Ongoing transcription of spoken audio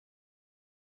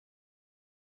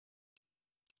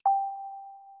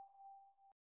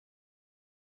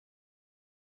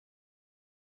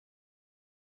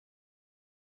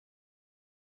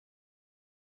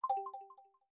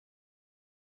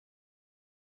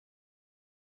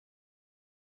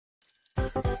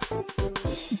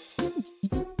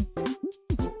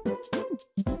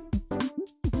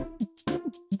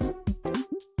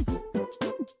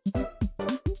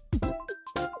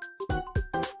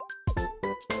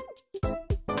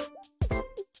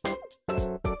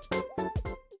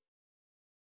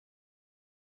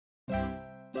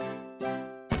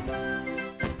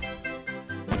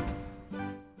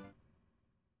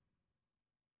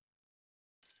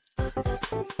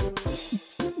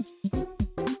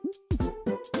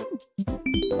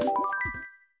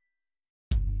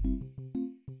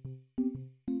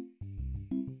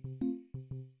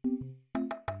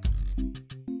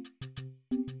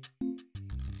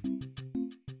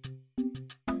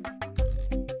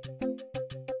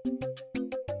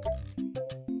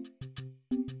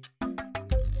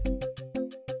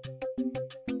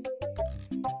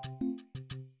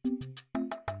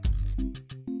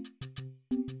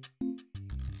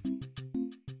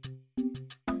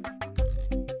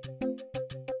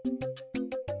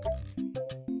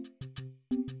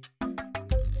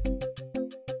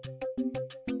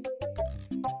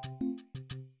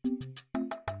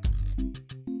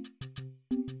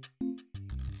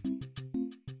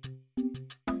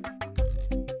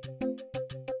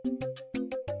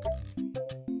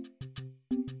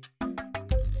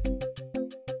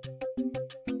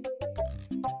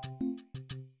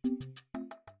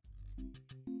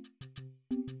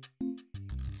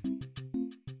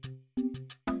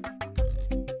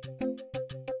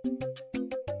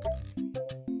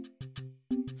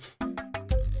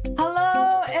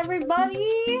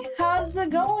Everybody, how's it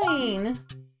going?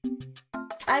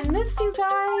 I missed you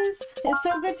guys. It's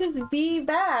so good to be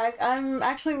back. I'm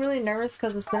actually really nervous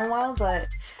because it's been a while, but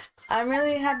I'm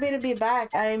really happy to be back.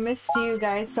 I missed you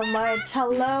guys so much.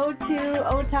 Hello to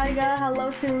Otaiga, hello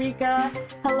to Rika,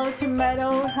 hello to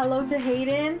Meadow, hello to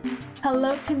Hayden,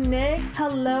 hello to Nick,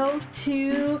 hello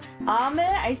to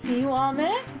Amit. I see you,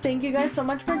 Amit. Thank you guys so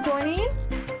much for joining.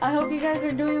 I hope you guys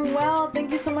are doing well.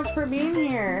 Thank you so much for being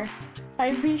here. I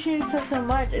appreciate it so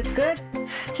much. It's good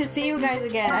to see you guys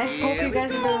again. I hope you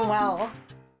guys are doing well.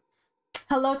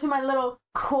 Hello to my little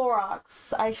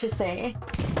Koroks, I should say.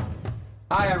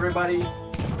 Hi everybody.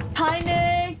 Hi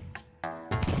Nick.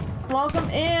 Welcome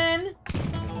in.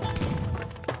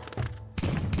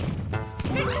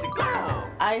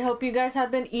 I hope you guys have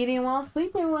been eating well,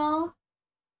 sleeping well.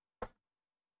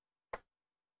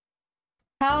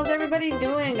 How's everybody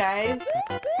doing, guys?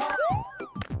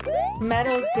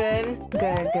 Meadow's good.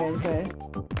 Good. Okay.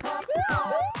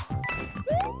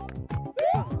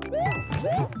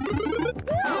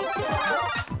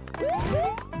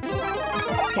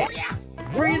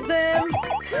 Freeze them!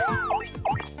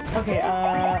 Okay,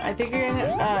 I think you're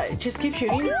gonna, just keep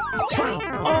shooting.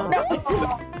 Oh, no!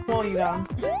 Well, you got him.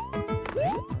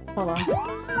 Hold on.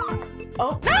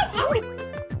 Oh, no!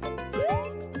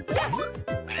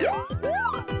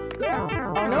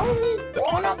 Oh, no!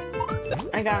 Oh, no!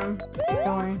 I got him.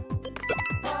 Don't worry.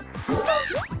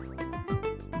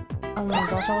 Oh my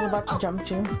gosh, I was about to jump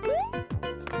too.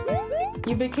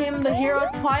 You became the hero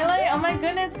of Twilight? Oh my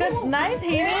goodness, good. Nice,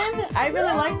 Hayden. I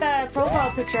really like that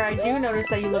profile picture. I do notice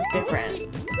that you look different.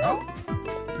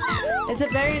 It's a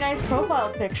very nice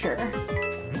profile picture.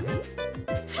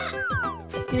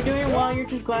 You're doing well. You're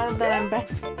just glad that I'm back.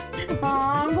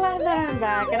 Aw, I'm glad that I'm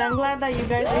back. And I'm glad that you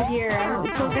guys are here.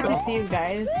 It's so good to see you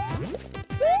guys.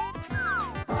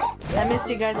 I missed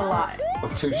you guys a lot.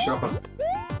 I'm too short.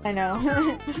 I know.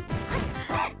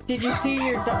 Did you see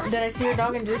your did I see your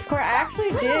dog in Discord? I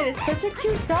actually did. It's such a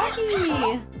cute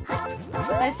doggy.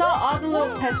 I saw all the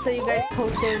little pets that you guys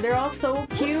posted. They're all so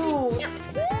cute.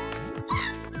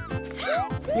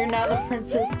 You're now the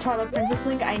princess, Twilight Princess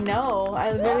Link. I know.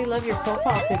 I really love your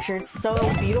profile picture. It's so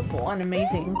beautiful and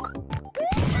amazing.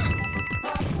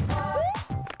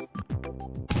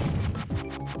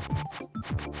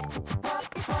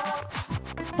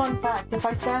 Fun fact, if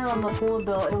I stand on the bullet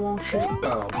bill, it won't shoot.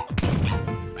 Oh.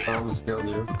 I almost killed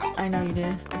you. I know you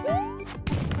did.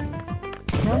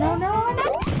 No.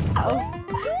 Oh.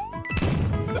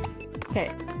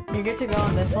 Okay, you're good to go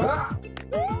on this one. Ah!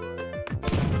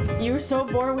 You were so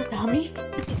bored without me?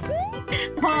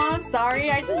 Oh, I'm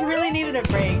sorry. I just really needed a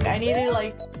break. I needed,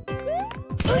 like,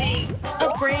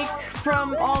 a break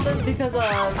from all this because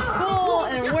of school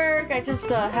and work. I just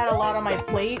had a lot on my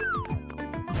plate.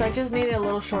 So I just needed a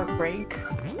little short break.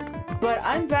 But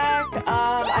I'm back.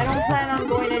 I don't plan on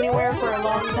going anywhere for a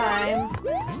long time.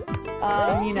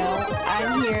 You know,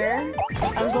 I'm here.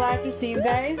 I'm glad to see you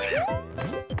guys.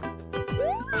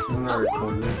 I'm not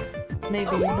recording.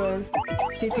 Maybe, but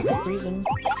see if you can freeze him.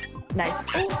 Nice.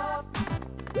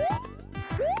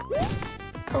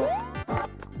 Oh.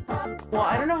 Well,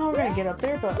 I don't know how we're gonna get up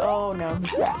there, but oh no,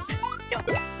 he's back.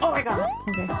 Oh my god.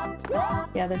 Okay.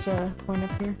 Yeah, there's a point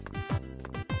up here.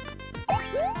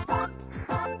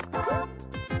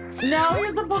 No,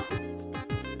 here's the ball.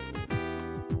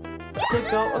 The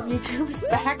goat of YouTube is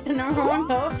back, the #1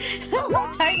 goat.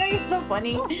 Tiger, you're so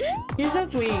funny. You're so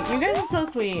sweet. You guys are so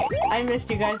sweet. I missed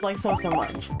you guys like so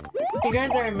much. You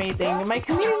guys are amazing. My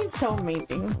community is so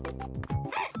amazing.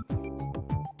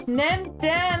 Nen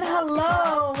Dan,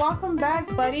 hello! Welcome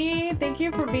back, buddy. Thank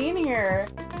you for being here.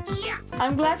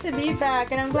 I'm glad to be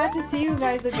back, and I'm glad to see you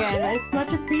guys again. It's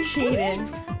much appreciated.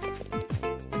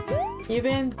 You've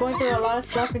been going through a lot of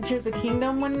stuff in Tears of the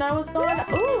Kingdom when I was gone?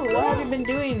 Ooh, what have you been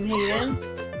doing, Hayden?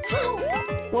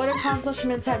 What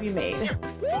accomplishments have you made?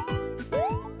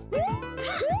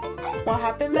 What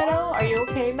happened, Meadow? Are you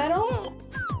okay, Meadow?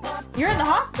 You're in the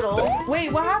hospital?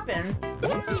 Wait, what happened?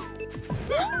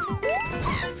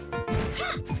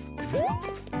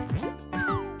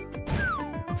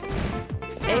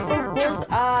 April Fool's,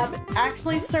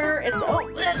 actually, sir,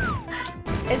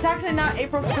 it's actually not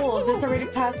April Fool's. It's already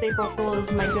past April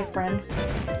Fool's, my good friend.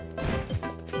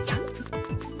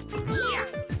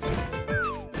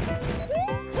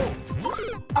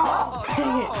 Oh,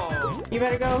 dang it. You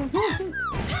better go.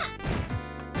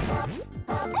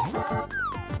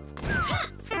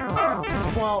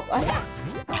 Well,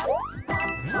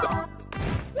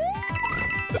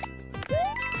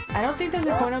 I don't think there's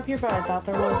a point up here, but I thought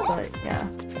there was, but yeah.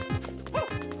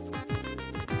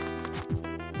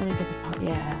 Let me get the phone.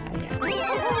 Yeah.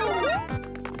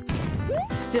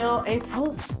 Still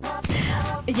April?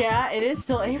 Yeah, it is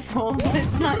still April, but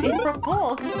it's not April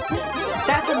Fool's.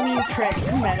 That's a mean trick,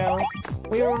 Meadow.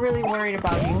 We were really worried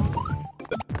about you.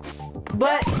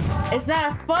 But it's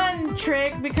not a fun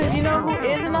trick because you know who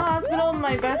is in the hospital?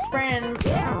 My best friend.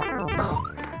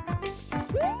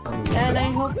 And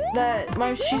I hope that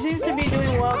she seems to be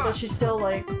doing well, but she still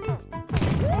like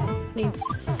needs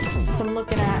some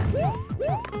looking at.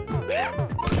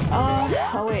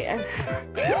 Oh wait,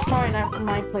 it's probably not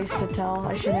my place to tell.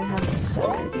 I shouldn't have to say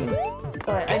anything,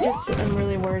 but I just am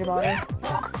really worried about her.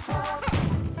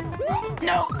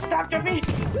 No, stop jumping.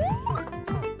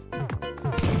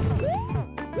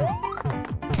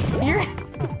 You're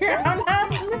on that.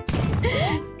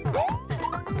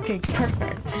 Okay,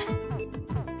 perfect.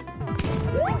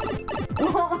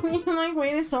 You like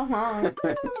waited so long.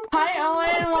 Hi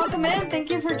Owen, welcome in. Thank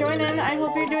you for joining. I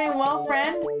hope you're doing well,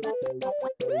 friend.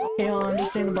 Okay, hold on,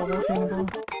 just stay in the bubble, stay in the bubble.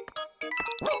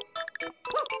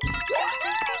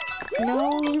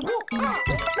 No. No.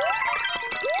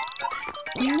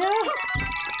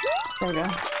 There we go.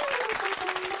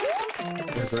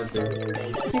 Yes, I did.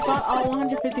 You got all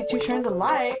 152 shrines of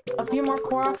light, a few more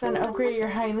Koroks, and upgraded your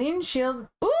Hylian shield.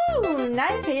 Ooh,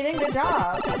 nice, Hayden. Good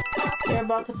job. You're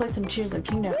about to play some Tears of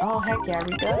the Kingdom. Oh, heck yeah,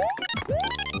 Rika.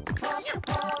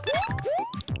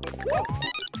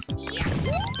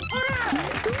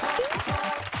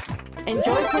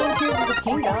 Enjoy playing Tears of the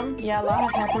Kingdom. Yeah, a lot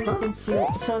has happened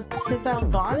since I was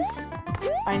gone.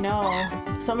 I know.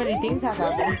 So many things have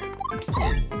happened.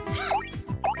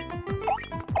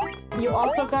 You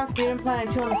also got Freedom Planet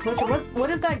 2 on the Switch. What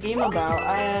is that game about?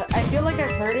 I feel like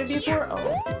I've heard it before.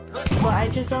 Oh. But I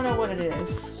just don't know what it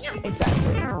is.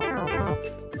 Exactly.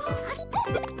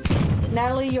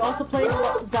 Natalie, you also play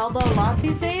Zelda a lot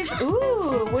these days?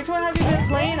 Ooh, which one have you been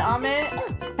playing, Amit?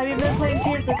 Have you been playing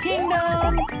Tears of the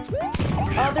Kingdom?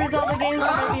 Other Zelda games,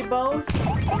 or maybe both?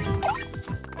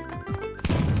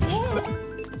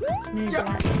 No.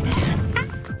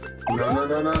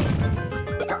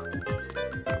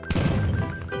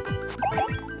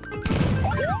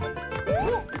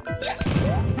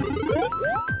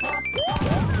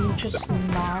 I'm just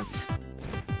not.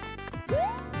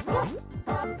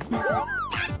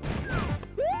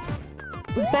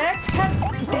 Beck had...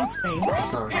 Thanks, babe.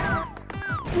 Sorry.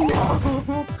 No.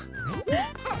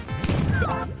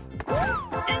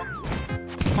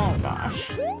 Oh gosh.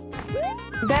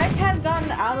 Beck had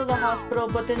gotten out of the hospital,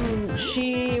 but then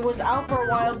she was out for a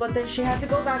while, but then she had to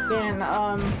go back in.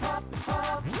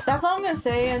 That's all I'm gonna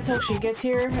say until she gets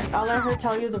here. I'll let her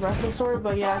tell you the rest of the story,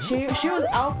 but yeah, she was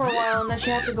out for a while and then she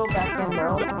had to go back in,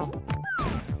 bro.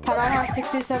 Had I have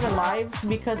 67 lives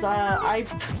because I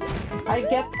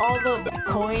get all the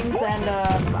coins and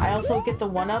I also get the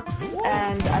 1-ups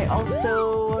and I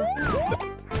also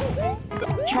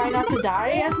try not to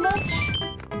die as much.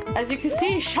 As you can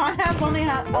see, Sean only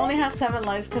has 7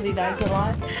 lives because he dies a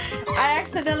lot. I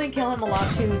accidentally kill him a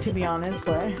lot too, to be honest,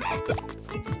 but...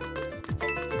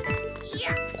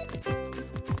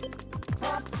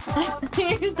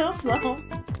 You're so slow.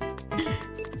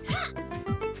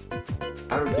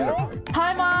 I don't get it.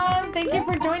 Hi, Mom! Thank you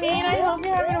for joining joining. I hope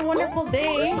you're having a wonderful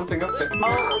day. There's something up there.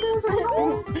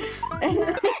 Oh.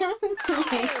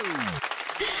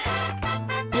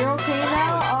 You're okay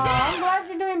now? I'm glad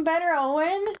you're doing better,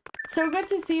 Owen. So good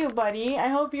to see you, buddy. I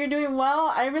hope you're doing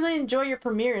well. I really enjoy your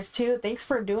premieres too. Thanks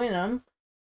for doing them.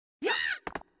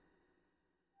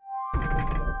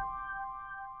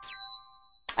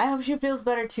 I hope she feels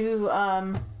better too,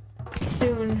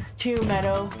 soon too,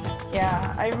 Meadow.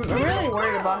 Yeah, I'm really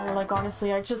worried about her, like,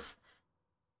 honestly. I just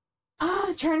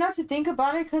try not to think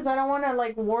about it because I don't want to,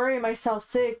 like, worry myself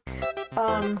sick.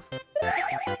 Because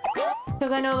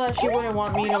I know that she wouldn't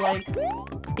want me to, like,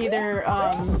 either,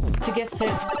 to get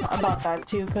sick about that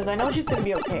too, because I know she's gonna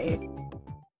be okay.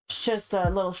 It's just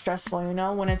a little stressful, you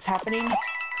know, when it's happening.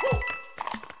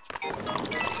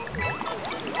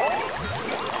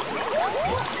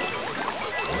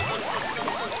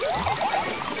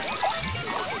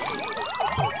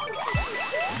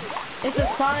 It's a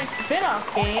Sonic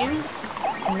spin-off game.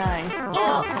 Nice.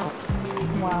 Oh.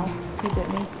 Wow, he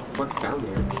bit me. What's down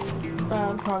there?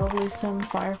 Probably some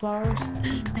fire flowers.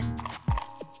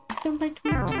 Don't bite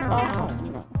me. Oh,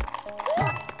 no.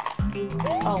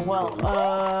 Oh,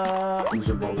 well, Use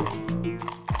your bubble.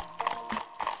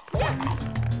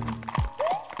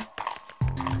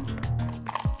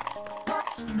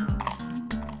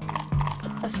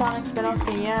 a Sonic spin-off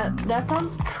game, yeah, that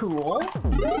sounds cool.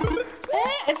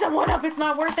 It's a 1-up, it's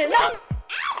not worth it. No!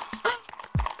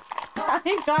 I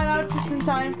got out just in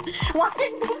time. Why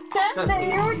did you stand there?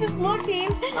 You were just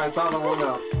looking. I saw the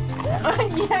 1-up.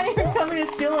 Yeah, you're coming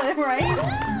to steal it, right?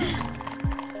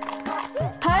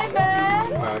 Hi,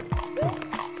 Ben! Hi.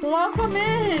 Welcome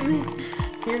in!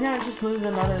 You're gonna just lose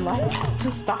another life.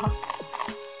 Just stop.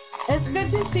 It's good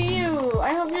to see you!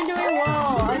 I hope you're doing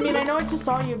well. I mean, I know I just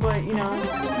saw you, but, you know,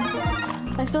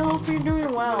 I still hope you're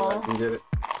doing well. I can get it.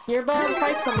 You're about to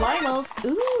fight some Lionels.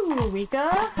 Ooh, Rika,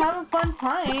 have a fun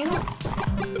time.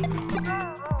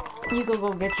 You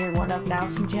go get your 1-up now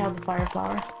since you have the fire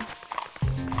flower.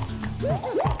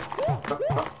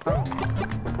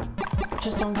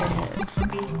 Just don't get hit.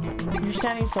 You're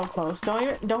standing so close.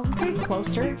 Don't get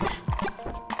closer.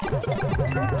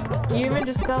 You even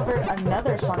discovered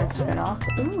another Sonic spin-off.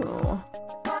 Ooh.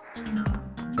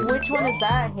 Which one is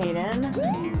that, Hayden?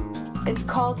 It's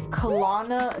called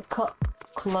Clonoa?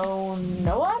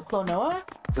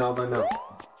 Zelda, no.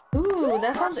 Ooh,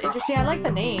 that sounds interesting. I like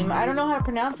the name. I don't know how to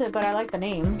pronounce it, but I like the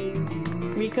name.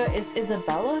 Rika is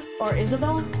Isabella? Or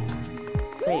Isabella?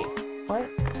 Wait, what?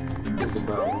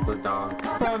 Isabel, the dog.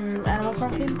 From Animal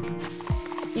Crossing?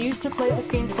 You used to play this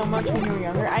game so much when you were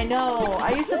younger. I know.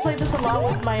 I used to play this a lot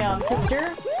with my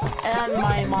sister and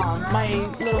my mom, my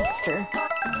little sister.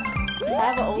 I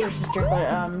have an older sister,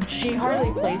 but she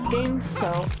hardly plays games,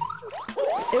 so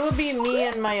it would be me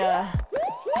and my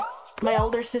my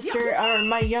older sister, or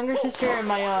my younger sister, and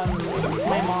my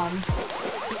mom.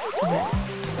 Okay.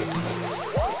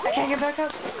 I can't get back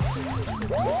up.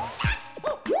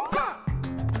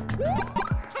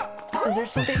 Is there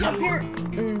something up here?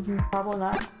 Probably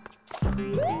not.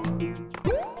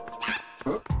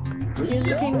 Use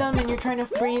the kingdom and you're trying to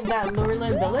free that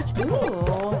Lurelin village?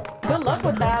 Ooh. Good luck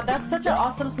with that. That's such an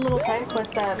awesome little side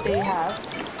quest that they have.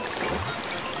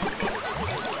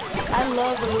 I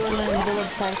love the Lurelin village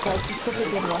side quest. It's such a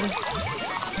good one.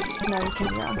 Now you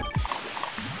can run.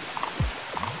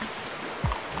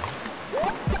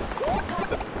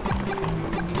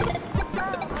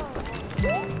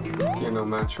 You're no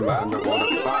match for my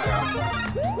underwater fire.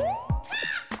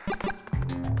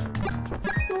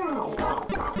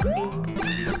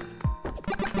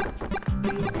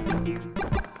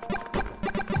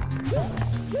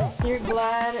 You're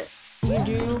glad you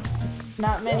do.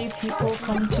 Not many people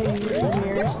come to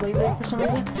premieres lately for some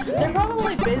reason. They're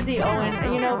probably busy,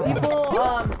 Owen. You know, people,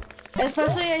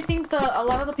 especially I think a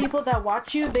lot of the people that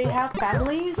watch you, they have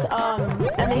families,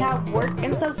 and they have work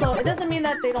and stuff, so it doesn't mean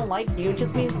that they don't like you. It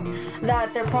just means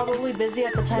that they're probably busy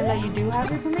at the time that you do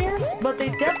have your premieres, but they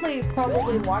definitely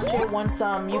probably watch it once,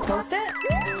 you post it.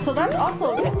 So that's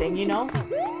also a good thing, you know?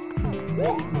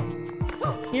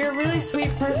 You're a really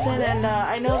sweet person, and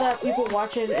I know that people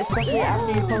watch it, especially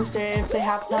after you post it, if they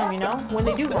have time, you know? When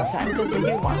they do have time, because they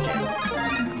do watch it.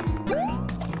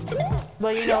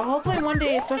 But, you know, hopefully one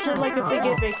day, especially like if they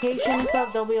get vacation and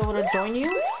stuff, they'll be able to join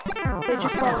you. They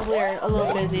just probably are a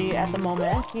little busy at the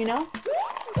moment, you know?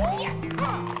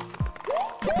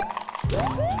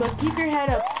 But keep your head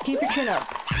up, keep your chin up.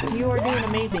 You are doing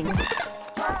amazing.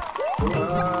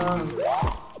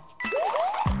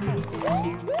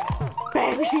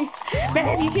 Babe,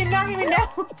 babe, you can knock me down.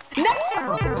 No!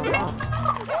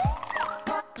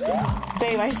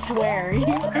 Babe, I swear.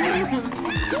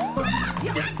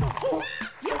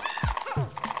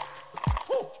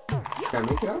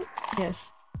 Yeah.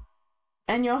 Yes.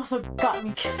 And you also got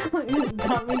me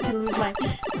got me to lose my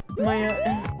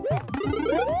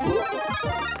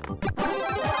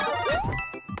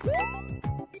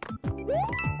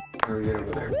How do we get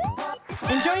over there?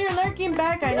 Enjoy your lurking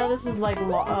back. I know this is like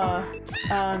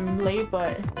late,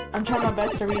 but I'm trying my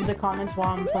best to read the comments while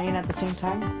I'm playing at the same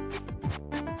time.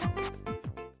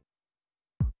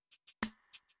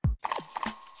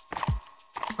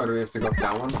 Oh, do we have to go up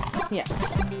that one? Yeah.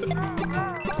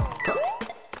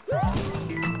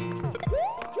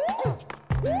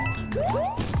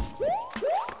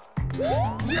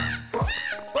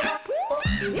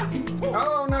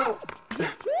 Oh no!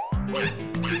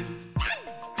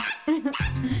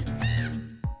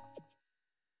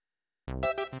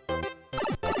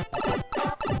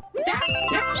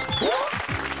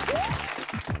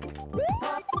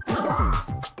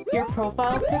 Your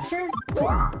profile picture?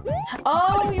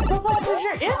 Oh, your profile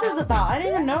picture is Isabelle. I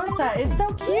didn't even notice that. It's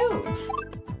so cute.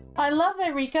 I love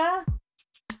it, Rika.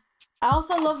 I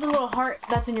also love the little heart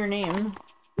that's in your name.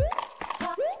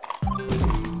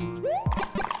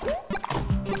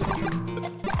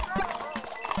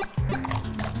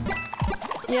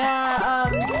 Yeah,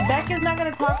 Beck is not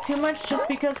gonna talk too much just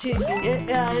because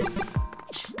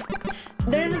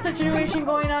there's a situation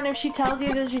going on. If she tells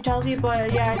you this, she tells you,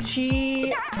 but yeah,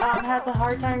 she has a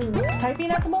hard time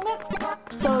typing at the moment,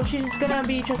 so she's just gonna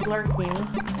be just lurking.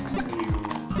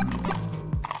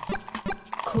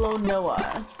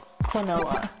 Clonoa.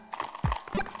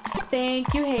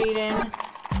 Thank you, Hayden.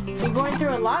 You're going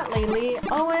through a lot lately.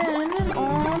 Owen, oh,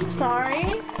 I'm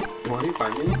sorry. What, you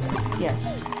find me?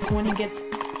 Yes, when he gets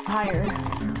higher.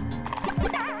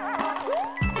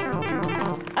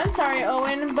 I'm sorry,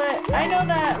 Owen, but I know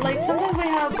that, like, sometimes we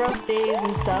have rough days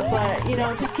and stuff, but, you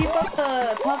know, just keep up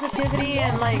the positivity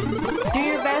and, like, do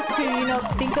your best to, you know,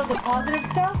 think of the positive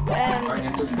stuff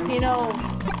and, you know,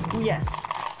 yes.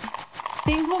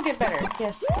 Things will get better,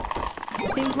 yes.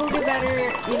 Things will get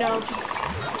better, you know, just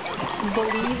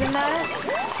believe in that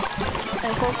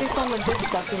and focus on the good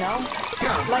stuff, you know?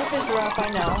 Life is rough, I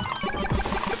know.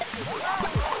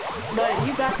 But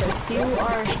you got this. You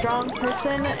are a strong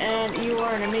person and you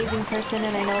are an amazing person,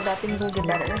 and I know that things will get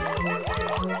better.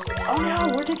 Oh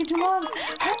no, we're taking too long.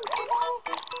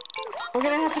 We're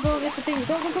gonna have to go get the thing.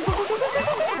 Go, go, go, go, go, go,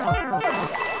 go, go.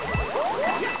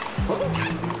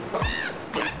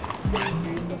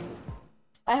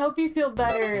 I hope you feel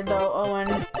better though,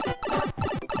 Owen.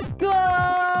 Go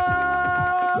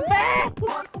back!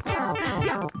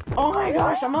 Oh my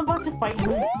gosh, I'm about to fight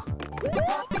you.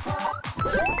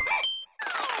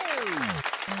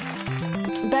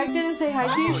 Beck didn't say hi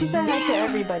to you, she said hi to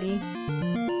everybody.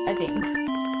 I think.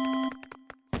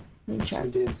 Let me check. I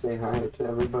did say hi to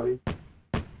everybody.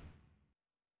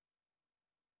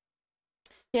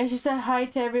 Yeah, she said hi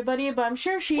to everybody, but I'm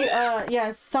sure she,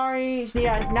 yeah, sorry.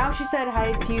 Yeah, now she said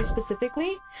hi to you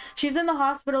specifically. She's in the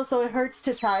hospital, so it hurts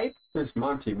to type. It's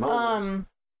Monty Moles.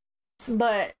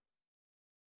 But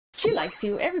she likes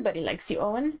you. Everybody likes you,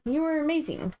 Owen. You are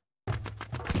amazing.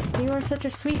 You are such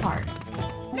a sweetheart.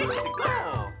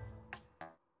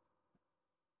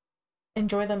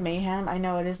 Enjoy the mayhem. I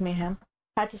know it is mayhem.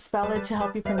 Had to spell it to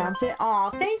help you pronounce it. Aw,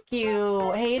 thank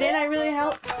you, Hayden. I really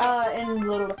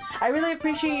I really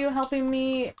appreciate you helping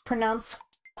me pronounce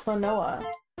Clonoa.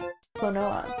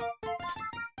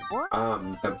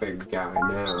 I'm the big guy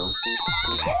now.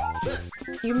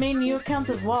 You made new accounts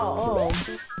as well. Oh.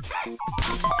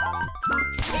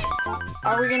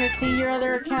 Are we gonna see your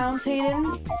other accounts, Hayden?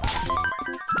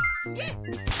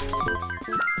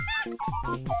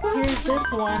 Here's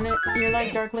this one. You're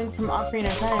like Darkling from Ocarina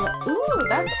of Time. Ooh,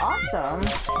 that's awesome.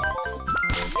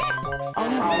 Oh,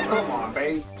 no. Come on,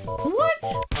 babe. What?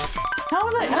 How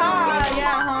was I? Ah,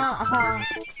 yeah, huh.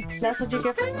 That's what you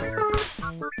get for.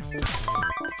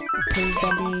 Please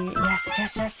don't be. Yes.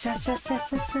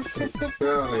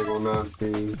 Surely will not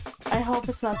be. I hope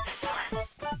it's not this one.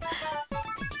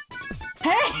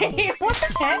 Hey, what the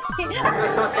heck?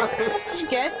 That's what you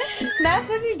get. That's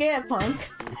what you get, punk.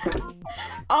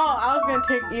 Oh, I was gonna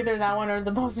pick either that one or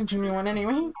the Boston Jr. one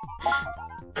anyway.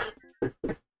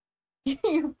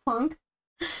 You punk.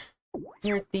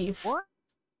 You're a thief.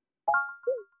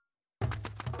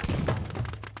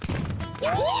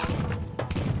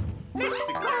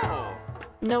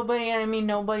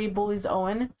 Nobody bullies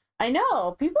Owen. I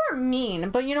know, people are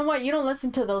mean, but you know what? You don't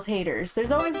listen to those haters.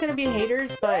 There's always gonna be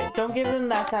haters, but don't give them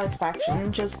that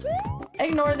satisfaction. Just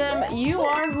ignore them. You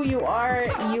are who you are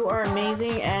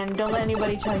amazing, and don't let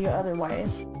anybody tell you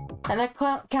otherwise. And that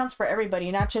counts for everybody,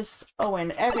 not just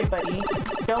Owen, everybody.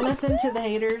 Don't listen to the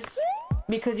haters,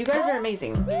 because you guys are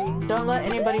amazing. Don't let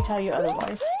anybody tell you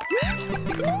otherwise.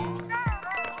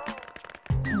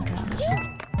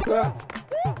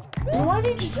 Why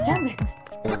did you just stand there?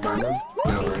 Can I find them?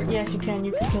 No, right? Yes, you can.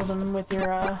 You can kill them with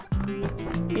your,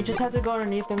 You just have to go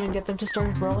underneath them and get them to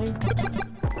start rolling.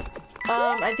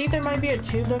 I think there might be a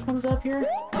tube that comes up here.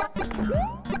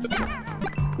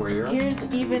 Where you're at? Here's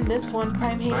even this one,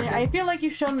 Prime Hayden. I feel like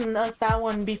you've shown us that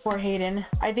one before, Hayden.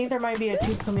 I think there might be a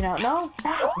tube coming out. No?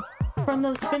 From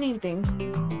the spinning thing.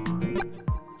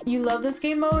 You love this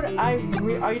game mode? Are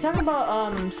you talking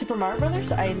about Super Mario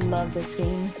Brothers? I love this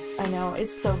game. I know,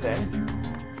 it's so good.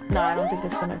 No, I don't think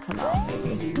it's gonna come out,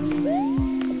 maybe.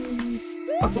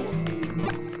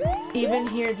 Even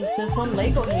here, this one,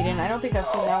 Lego Hayden. I don't think I've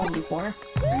seen that one before.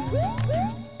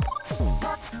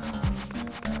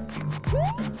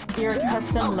 Your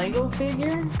custom Lego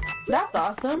figure? That's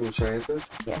awesome. Should I hit this?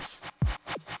 Yes.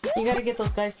 You gotta get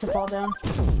those guys to fall down.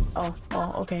 Oh,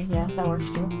 okay, yeah, that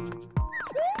works too.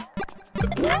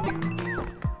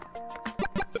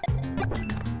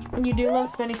 You do love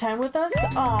spending time with us?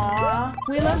 Aww.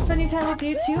 We love spending time with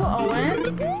you too, Owen.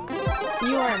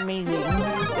 You are amazing.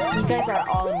 You guys are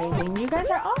all amazing. You guys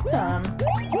are awesome.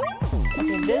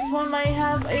 Okay, this one might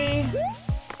have a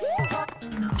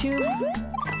tube.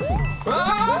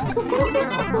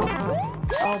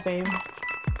 Oh, babe.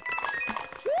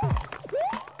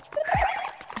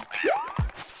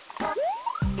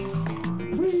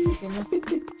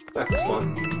 That's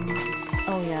fun.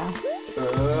 Oh, yeah.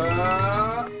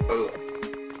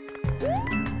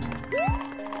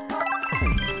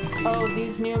 Oh,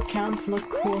 these new accounts look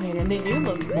cool, Hayden. They do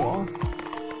look cool.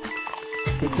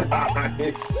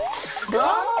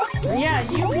 Yeah,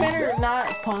 you better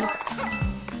not, punk.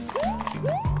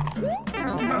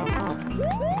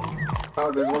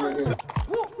 Oh, there's one right here.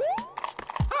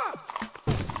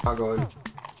 I'll go in.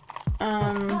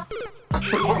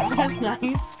 That's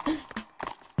nice.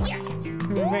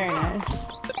 Very nice.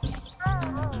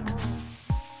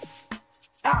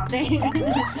 Oh, dang.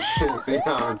 See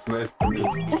how it's meant for me.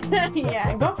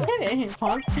 Yeah, go get it,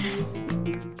 punk.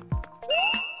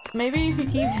 Maybe if you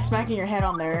keep smacking your head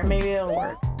on there, maybe it'll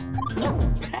work.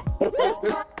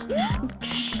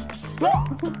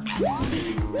 Stop!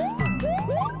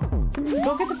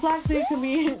 Go get the flag so you can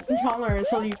be taller,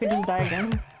 so you can just die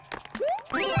again.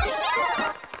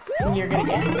 You're gonna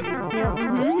get it. Yep.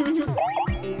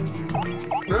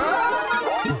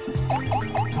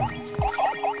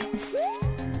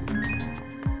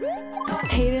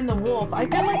 Hayden the Wolf. I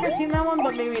feel like I've seen that one,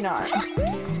 but maybe not.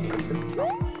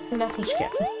 And that's what you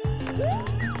get.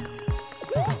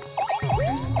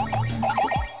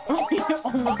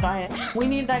 Almost got it. We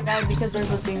need that guy because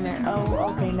there's a thing there.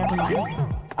 Oh, okay, never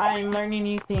mind. I'm learning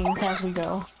new things as we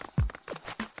go.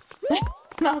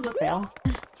 That was a fail.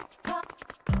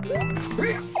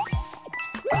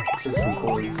 Just some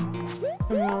coins.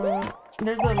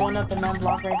 There's the one up in that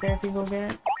block right there if you go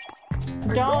get it.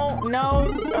 Don't, no,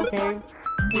 okay.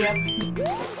 Yep.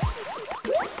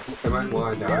 Am I, will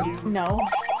I die? No.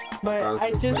 But I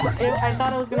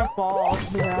thought it was gonna fall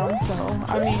to the ground, so,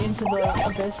 I mean, into the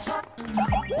abyss.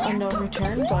 A no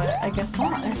return, but I guess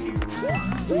not.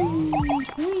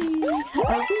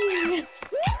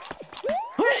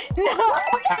 No!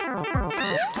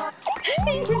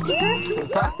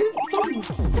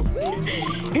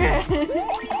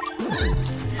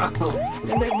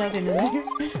 There's nothing in there.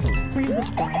 Freeze the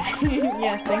sky.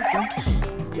 Yes, thank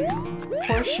you.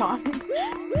 Poor Sean.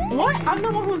 What? I'm the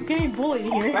one who's getting bullied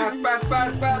here. Bat.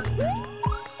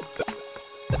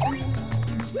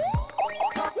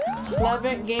 Love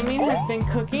It Gaming has been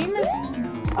cooking.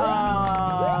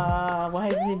 What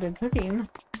has he been cooking?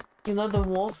 You love the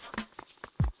wolf.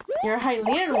 You're a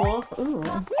Hylian wolf. Ooh.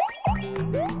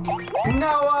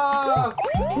 Noah!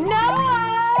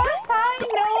 Noah! Hi,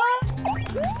 Noah!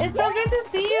 It's so good to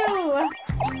see you!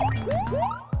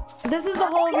 This is the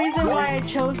whole reason why I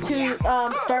chose to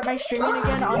start my streaming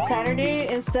again on Saturday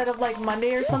instead of like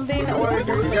Monday or something, or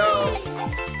during the day.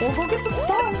 Well, go get the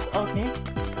stars! Okay.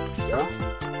 Huh?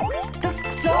 The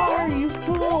star, you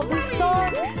fool! The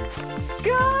star!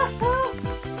 Go!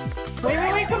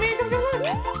 Wait, come here, come.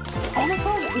 Oh my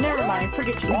god, never mind,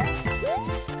 forget you.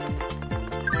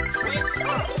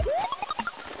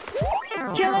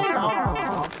 Kill him!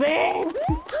 Oh, babe!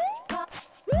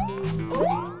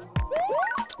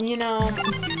 You know,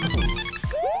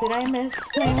 did I miss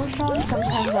playing with Sean?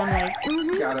 Sometimes I'm like,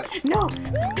 Got it. no!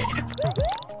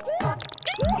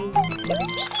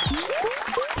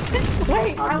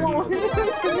 Wait, I won't.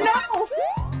 No!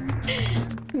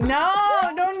 No,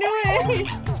 don't do it!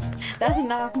 That's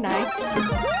not nice.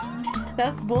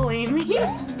 That's bullying me.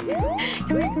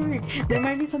 Come here. There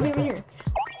might be something over here.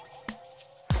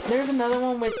 There's another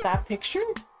one with that picture.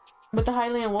 With the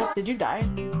Hylian wolf. Did you die?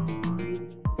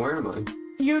 Where am I?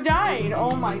 You died.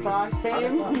 Oh my gosh,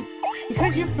 babe.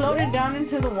 Because you floated down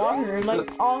into the water, like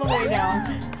all the way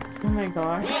down. Oh my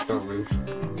gosh. Don't move.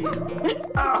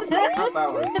 Ah, not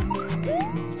that one.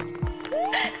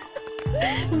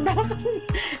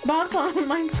 Bounce on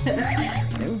my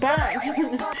bounce.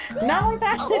 Not like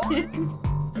that.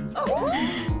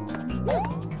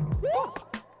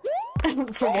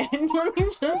 Forget it. Let me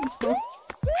just.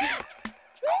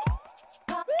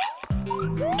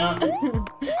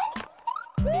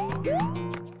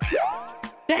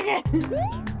 Dang it!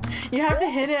 You have to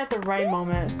hit it at the right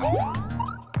moment.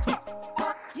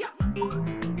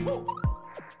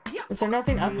 Is there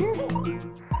nothing up here?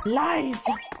 Lies!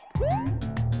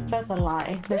 That's a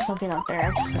lie. There's something up there.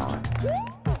 I just know it.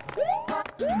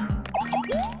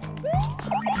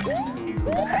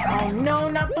 Oh no,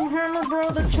 not the hammer, bro.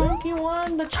 The chunky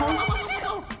one. The chunks.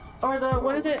 Or the,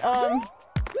 what is it?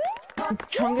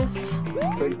 Chungus.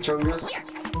 Big Chungus.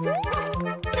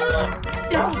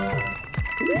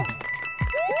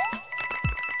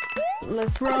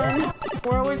 Let's run.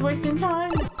 We're always wasting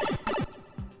time.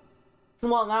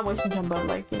 Well, not wasting time, but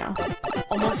like, you know,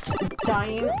 almost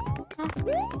dying.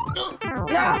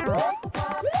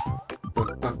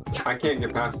 I can't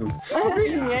get past him.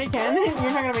 Yeah, you can.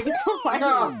 You're not gonna make it so far.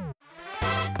 No.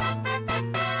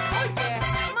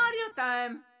 Mario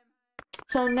time.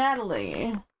 So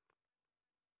Natalie,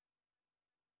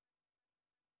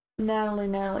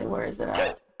 where is it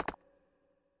at?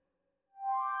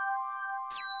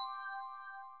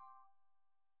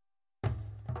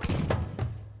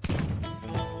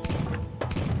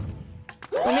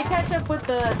 Let me catch up with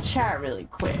the chat really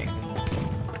quick.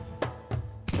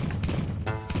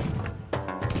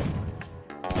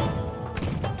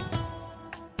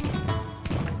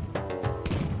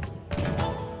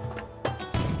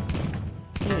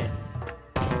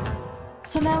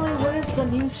 So Natalie, what is the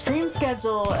new stream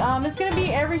schedule? It's gonna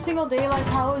be every single day like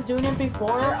how I was doing it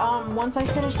before. Once I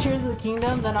finish Tears of the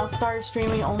Kingdom, then I'll start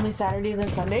streaming only Saturdays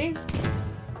and Sundays.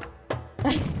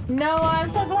 No, I'm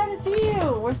so glad to see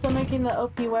you! We're still making the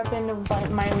OP weapon by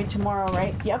my way tomorrow,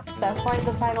 right? Yep, that's why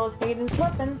the title is Hayden's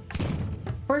Weapon.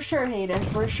 For sure, Hayden,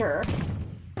 for sure.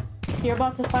 You're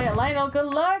about to fight Lionel. Good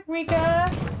luck, Rika!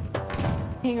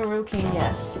 Kangaroo King,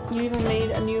 yes. You even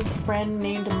made a new friend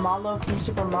named Malo from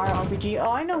Super Mario RPG.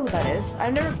 Oh, I know who that is.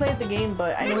 I've never played the game,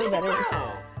 but I know who that is.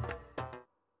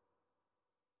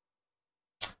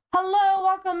 Hello,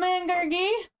 welcome in,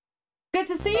 Gergie. Good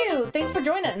to see you. Thanks for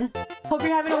joining. Hope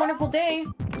you're having a wonderful day.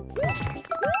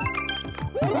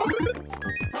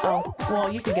 Oh,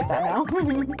 well, you can get that now.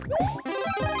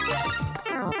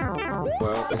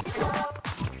 Well, it's good.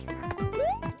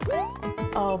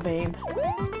 Oh, babe.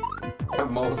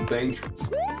 I'm most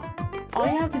dangerous. All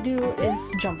you have to do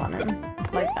is jump on him.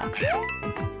 Like that.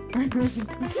 Wait,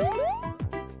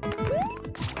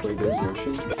 there's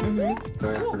Yoshi? Mm-hmm. No,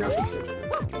 I forgot this Yoshi.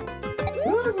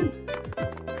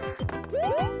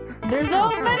 There's so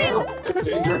many! It's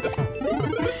dangerous. I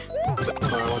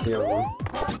want the other one.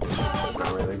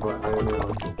 Not really, but I want the other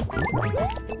one.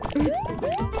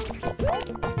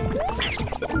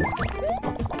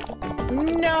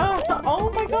 No! Oh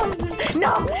my gosh!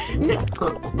 No! No!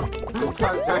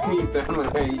 Sometimes I need them and I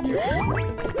hate you.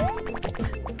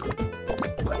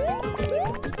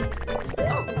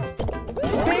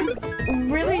 Babe,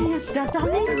 really? You stepped on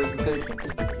me? It was the thing.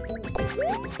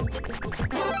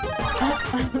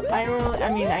 I don't really, I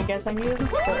mean, I guess I knew,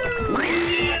 but...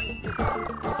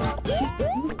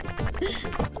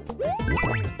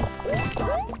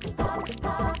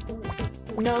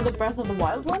 No, the Breath of the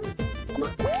Wild one?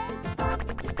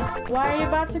 Why are you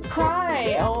about to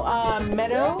cry? Oh,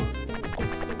 Meadow?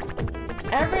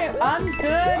 I'm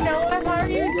good, Noah, how are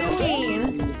you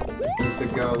doing? He's the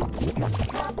goat.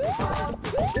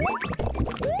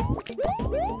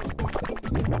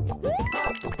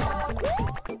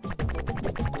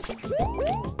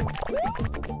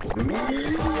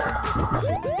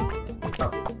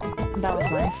 That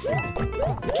was nice.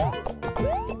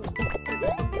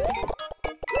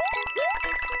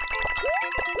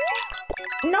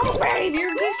 No, babe,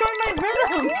 you're destroying my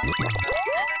rhythm!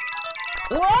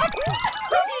 What?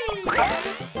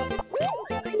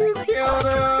 You killed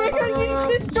him! Because you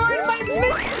destroyed my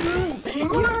rhythm! You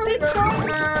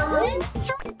destroyed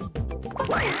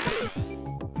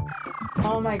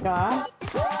Oh my god.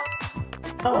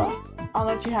 Oh, I'll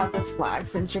let you have this flag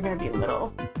since you're gonna be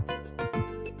little.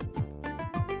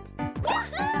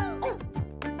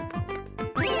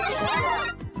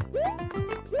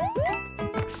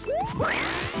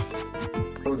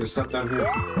 Oh, there's stuff down here.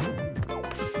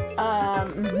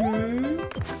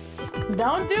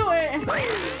 Don't do it!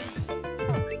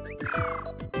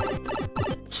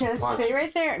 Just Watch. stay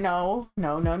right there. No,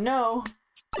 no, no, no.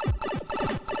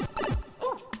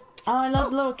 Oh, I love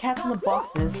the little cats in the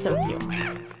boxes. So cute.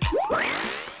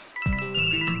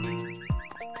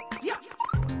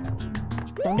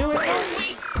 Don't do it.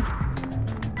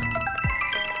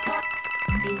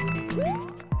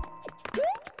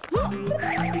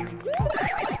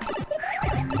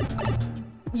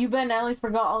 You bet Natalie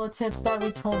forgot all the tips that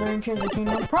we told her in Tears of the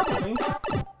Kingdom. Probably.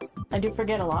 I do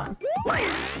forget a lot.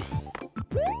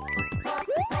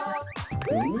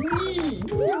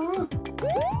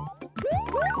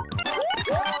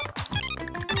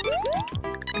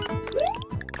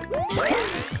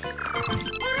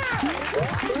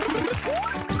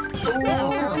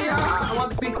 Oh, yeah, I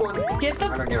want the pink one. Get the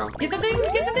I don't get off. get the thing,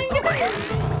 get the thing, get the thing.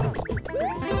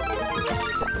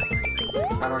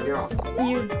 How do I get off?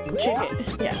 You shake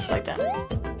it. Yeah, like that.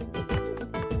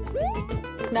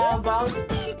 Now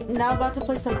about to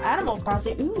play some Animal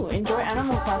Crossing. Ooh, enjoy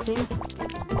Animal Crossing.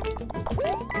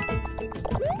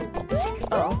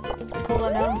 Uh oh. Pull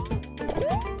it down.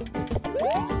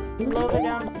 Lower it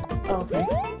down. Oh, okay.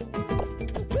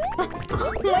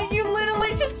 Like you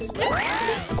literally just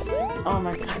oh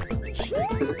my gosh. No!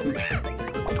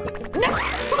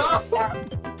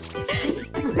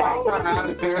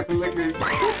 Look at this.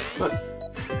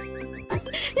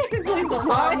 You're playing the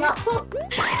line. No,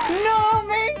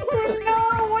 man! No!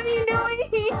 What are you doing?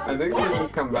 I think they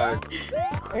just come back.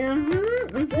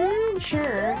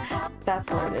 Sure. That's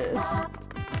what it is.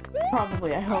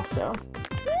 Probably, I hope so.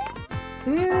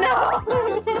 No!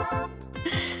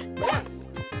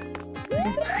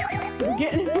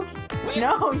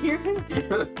 No, you're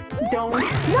don't.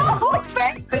 No,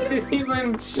 baby! I didn't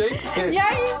even shake it.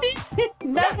 Yeah, you did.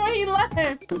 That's why he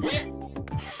left.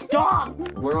 Stop!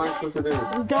 What am I supposed to do?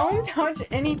 Don't touch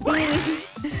anything.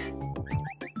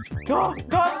 Go,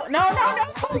 go! No, no, no!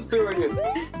 Who's doing it?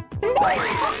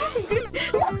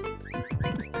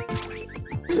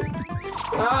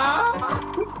 Ah!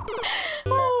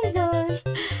 Oh my gosh.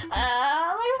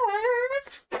 My head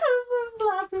hurts because I'm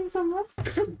laughing so much.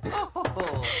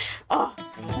 Oh.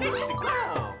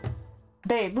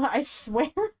 Babe, I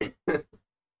swear.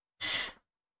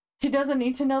 She doesn't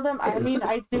need to know them. I mean,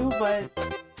 I do, but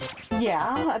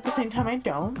yeah, at the same time, I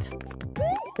don't.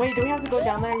 Wait, do we have to go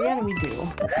down there again? We do.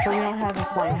 But we don't have a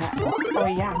flying hat. Oh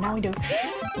yeah, now we do.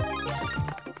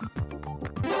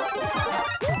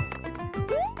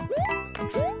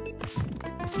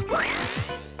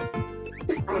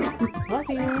 Bless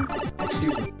you.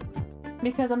 Excuse me.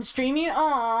 Because I'm streaming.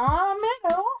 Aww,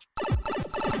 Meadow.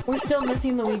 We're still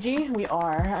missing Luigi. We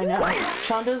are. I know.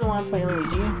 Sean doesn't want to play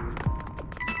Luigi.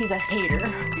 He's a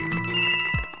hater.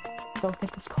 Go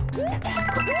get this card. Get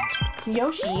back.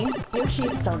 Yoshi. Yoshi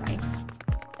is so nice.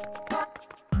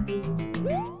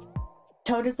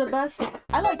 Toad is the best.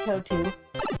 I like Toad too.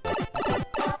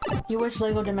 You wish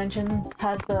Lego Dimension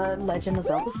has the Legend of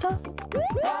Zelda stuff?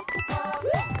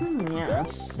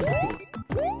 Yes.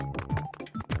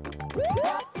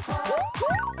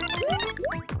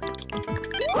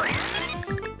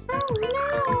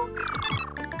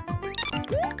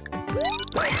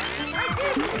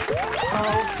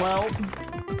 Oh, well.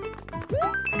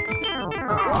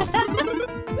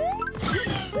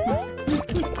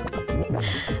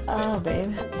 Oh,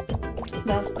 babe.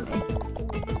 That's funny.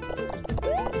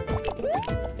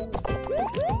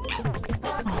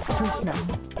 Oh, please no.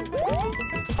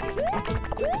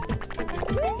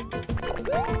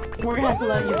 We're gonna have to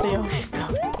let you the Yoshis go.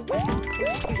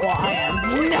 Well, I am.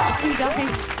 No, he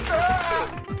died.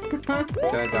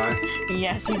 Did I die?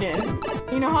 Yes, you did.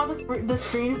 You know how the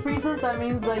screen freezes? That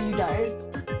means that you died.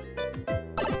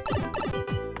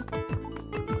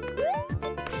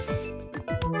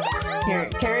 Here,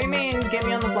 carry me and get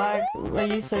me on the flag,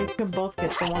 so you can both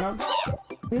get the one up.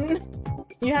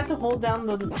 You have to hold down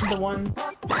the one.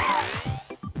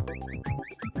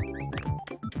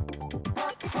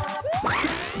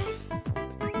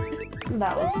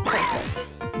 That was perfect.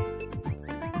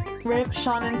 Rip,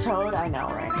 Sean, and Toad. I know,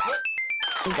 right?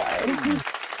 You died.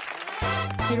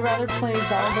 You'd rather play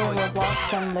Zelda or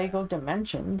Roblox than Lego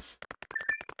Dimensions.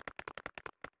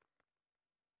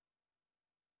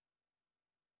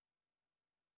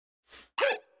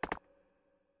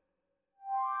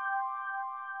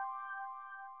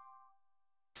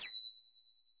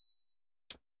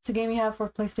 It's a game you have for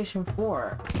PlayStation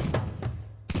 4.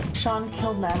 Sean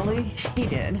killed Natalie. He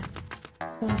did.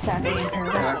 It was a sad day in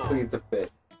paradise. Actually, the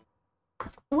fit.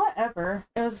 Whatever.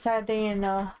 It was a sad day in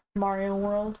Mario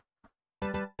World.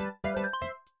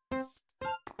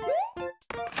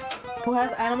 Who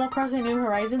has Animal Crossing New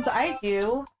Horizons? I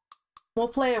do. We'll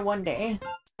play it one day.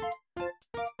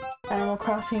 Animal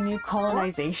Crossing New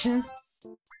Colonization.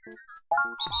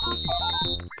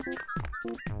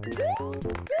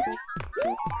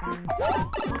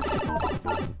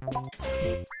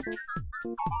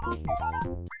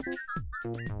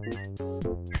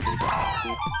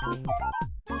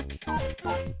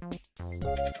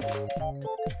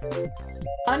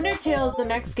 Undertale is the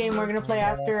next game we're gonna play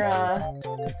after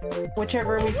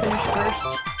whichever we finish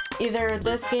first. Either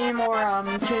this game or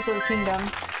Tears of the Kingdom.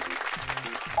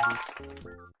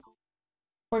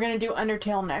 We're gonna do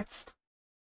Undertale next.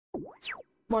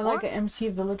 More like an MC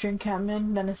Villager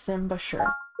encampment than a sim, but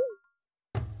sure.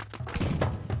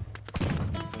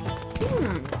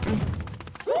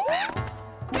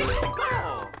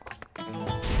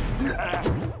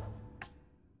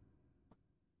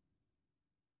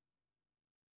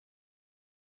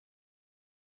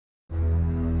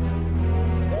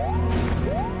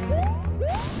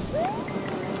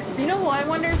 You know what? I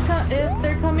wonder if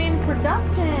they're coming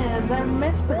productions. I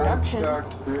miss productions.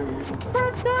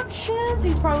 Productions.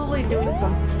 He's probably doing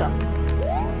some stuff.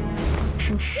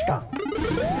 Some stuff.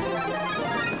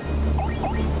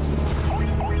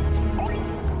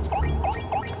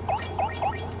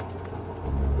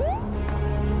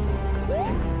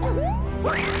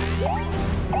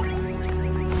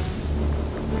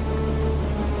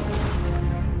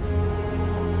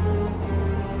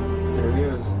 There he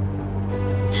is.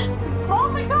 Oh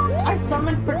my gosh! I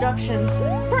summoned productions.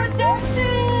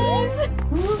 Productions!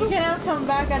 You can now come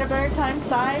back at a better time,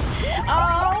 Sai.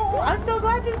 Oh, I'm so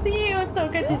glad to see you. It's so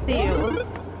good to see you.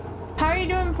 How are you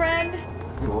doing, friend?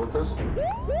 You want this?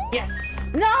 Yes.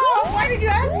 No! Why did you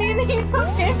ask me that you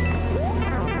took it?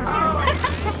 Oh,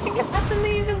 and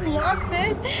then you just lost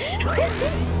it.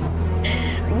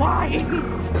 Why?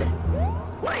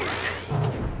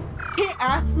 He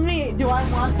asked me, do I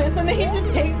want this? And then he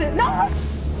just takes it. No!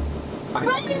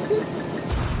 What?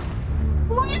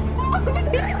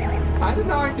 I didn't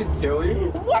know I could kill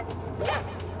you. What?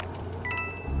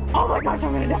 Oh my gosh,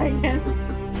 I'm gonna die again.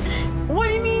 What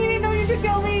do you mean you didn't know you could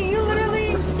kill me? You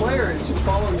literally... First player, it should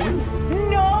follow you.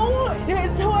 No!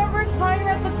 It's whoever's higher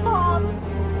at the top.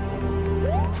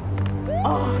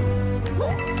 Oh.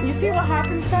 You see what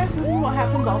happens, guys? This is what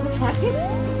happens all the time.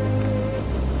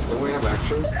 Don't we have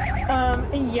extras?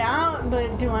 Yeah,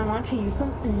 but do I want to use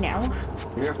them? No.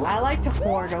 Yeah, I like to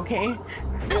hoard, okay?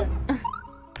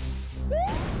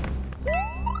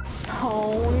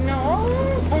 Oh no!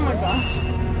 Oh my gosh.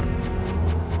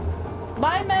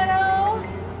 Bye, Meadow!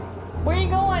 Where are you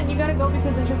going? You gotta go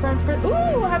because it's your friend's birthday.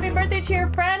 Ooh! Happy birthday to your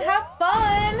friend! Have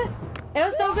fun! It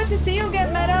was so good to see you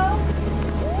again, Meadow!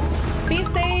 Be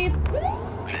safe!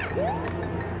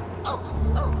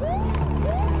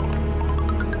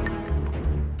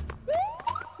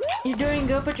 You're doing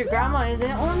good, but your grandma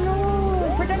isn't. Oh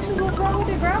no! Productions, what's wrong with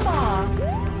your grandma?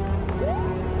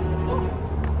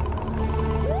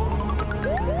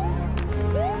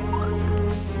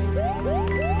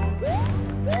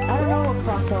 I don't know what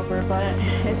crossover, but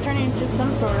it's turning into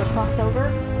some sort of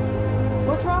crossover.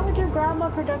 What's wrong with your grandma,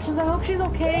 Productions? I hope she's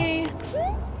okay.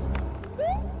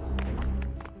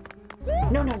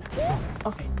 No, no, no.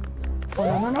 Okay. Oh,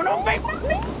 no, no, no, no, babe.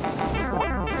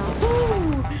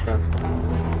 That's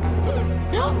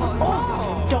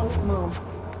Oh, don't move.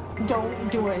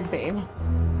 Don't do it, babe.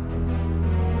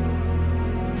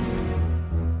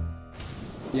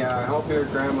 Yeah, I hope your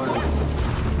grandma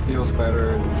feels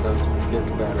better and gets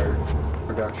better.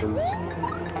 Productions.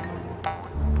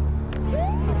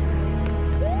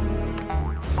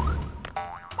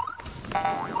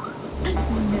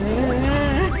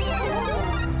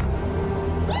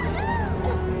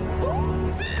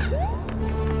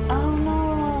 Oh no.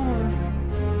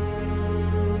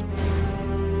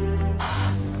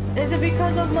 Is it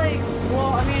because of like,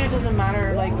 well, I mean, it doesn't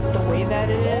matter like the way that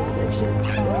it is. It's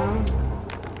just,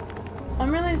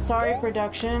 I'm really sorry,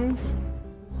 Productions.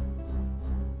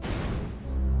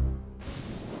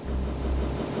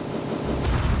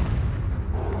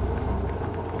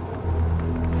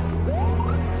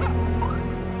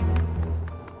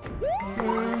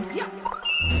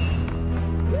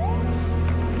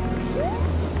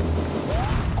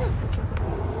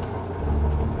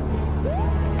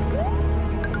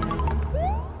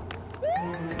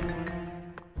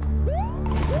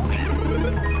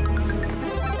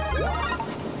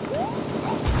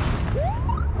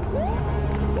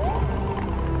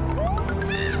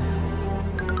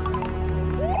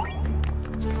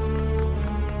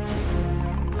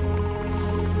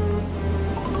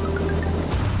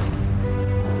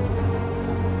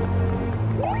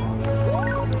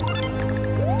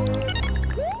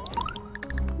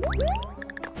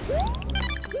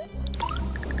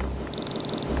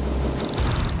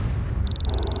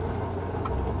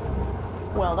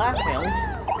 Well, that failed.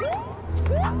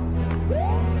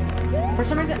 For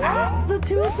some reason, the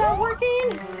 2 is not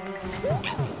working.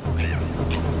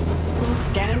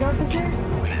 Ganondorf is here?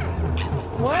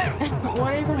 What?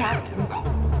 What even happened?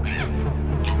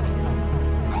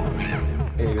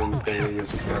 Aiden's bailing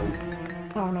his account.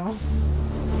 Oh no.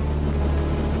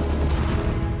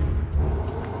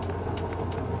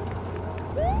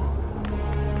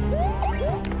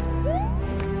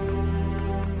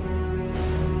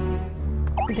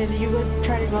 Did you go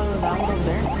try to go to the valley over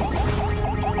there?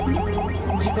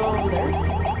 Did you go over there?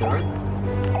 Alright.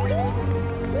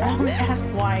 I'm gonna ask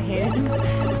why, Hayden.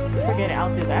 Forget it,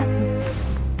 I'll do that.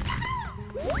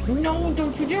 No,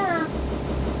 don't you dare!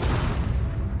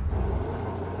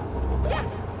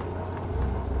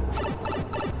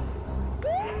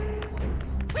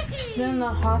 She's been in the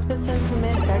hospice since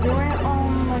mid-February? Oh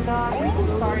my gosh, I'm so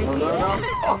sorry.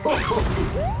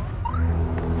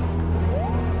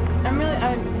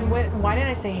 Why did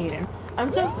I say Hayden? I'm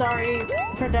so sorry,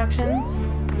 Productions.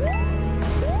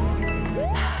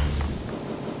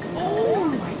 Oh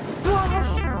my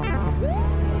gosh!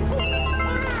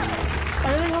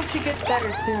 I really hope she gets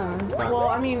better soon. Well,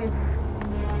 I mean,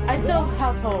 I still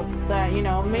have hope that, you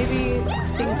know, maybe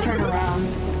things turn around.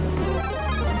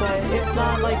 But if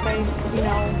not, like, you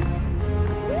know,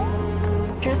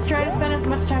 just try to spend as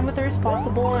much time with her as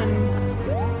possible and,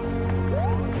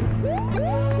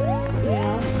 you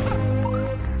know.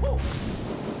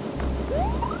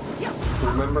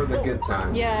 Remember the good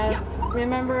times. Yeah,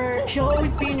 remember, she'll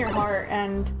always be in your heart,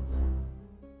 and,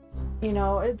 you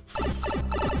know,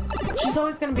 she's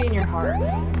always gonna be in your heart.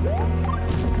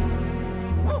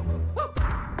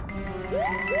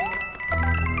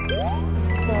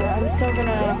 But I'm still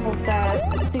gonna hope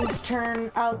that things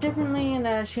turn out differently and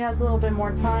that she has a little bit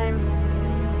more time.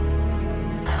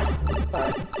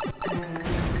 But...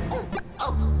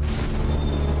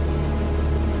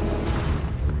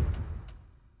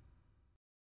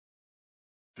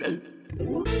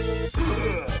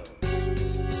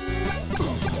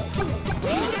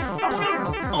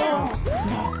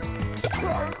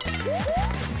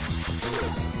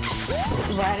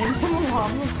 Right into the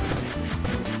lava.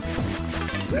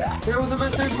 Here was the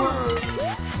message word.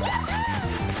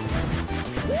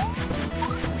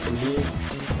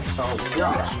 Oh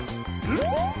gosh.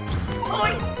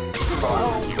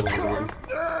 Oh.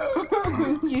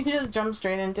 You just jumped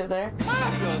straight into there.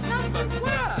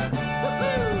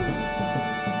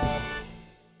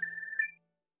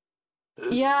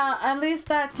 Yeah, at least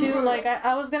that too. Like,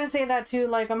 I was gonna say that too.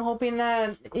 Like, I'm hoping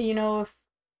that, you know, if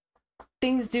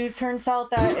things do turn south,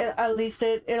 that at least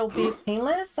it'll be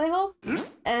painless, I hope.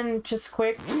 And just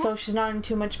quick, so she's not in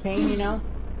too much pain, you know?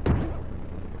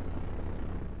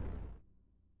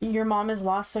 Your mom is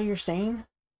lost, so you're staying?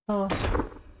 Oh.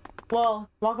 Well,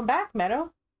 welcome back,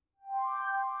 Meadow.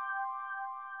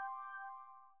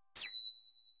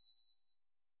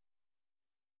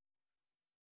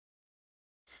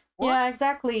 What? Yeah,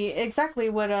 exactly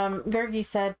what Gurgi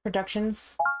said,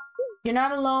 Productions. You're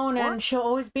not alone, and she'll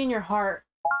always be in your heart.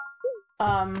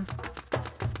 You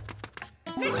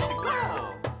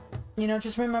know,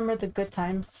 just remember the good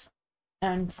times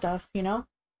and stuff, you know?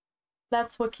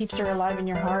 That's what keeps her alive in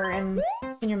your heart and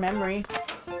in your memory.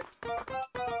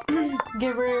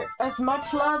 Give her as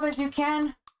much love as you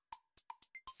can.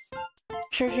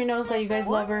 Sure, she knows that you guys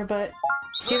love her, but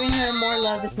giving her more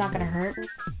love is not gonna hurt.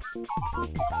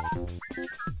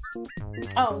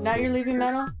 Oh, now you're leaving,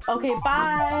 Metal? Okay,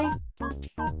 bye!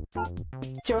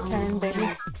 It's your turn, baby.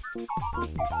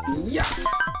 Yeah!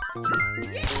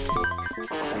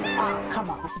 Ah, come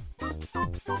on.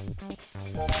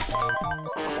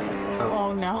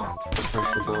 Oh no. The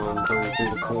pressure's on, going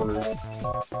through the corners.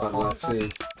 But let's see.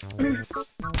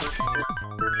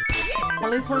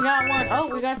 At least we got one. Oh,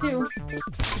 we got two.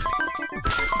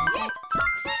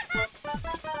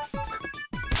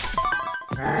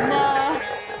 No.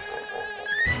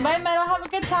 Bye, Metal. Have a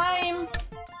good time.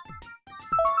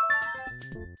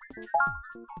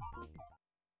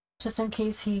 Just in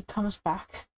case he comes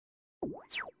back.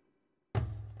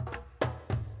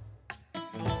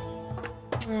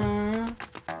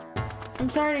 I'm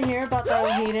sorry to hear about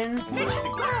that, Hayden.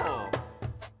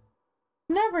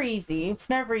 Never easy. It's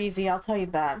never easy, I'll tell you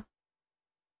that.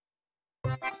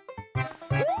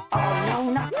 Oh no,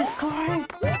 not this car!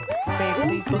 Babe,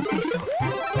 please, let's do so.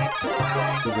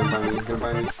 He's gonna bite me, he's gonna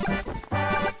bite me.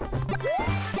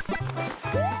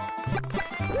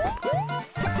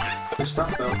 There's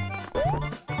stuff though.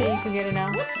 Okay, you can get it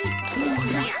now.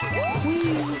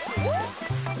 Whee!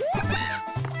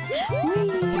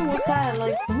 Whee! What's that?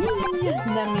 Like, whee!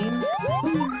 That mean?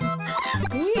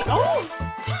 Whee! Oh!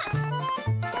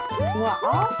 Why?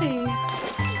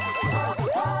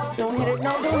 Don't hit it.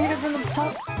 No, don't hit it from the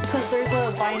top. Because there's a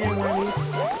vine in one of these.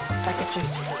 I could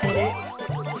just hit it.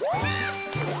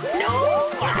 No!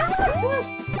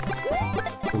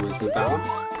 Who is it, that one?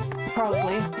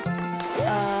 Probably.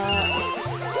 Yeah.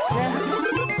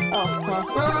 Oh, well.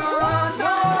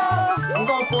 No! I'm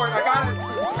going for it. I got it.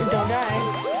 Don't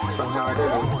die. Somehow I did.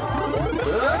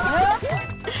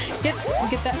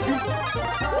 Get that.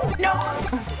 No!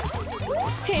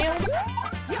 Help!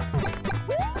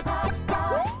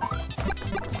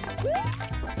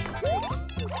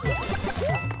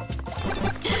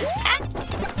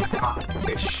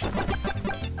 Fish.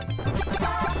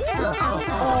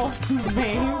 Oh,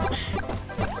 man.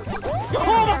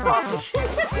 Oh my gosh!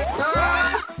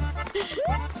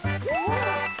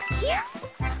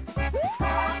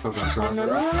 Oh gosh, No, no, no,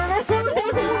 no, no, no,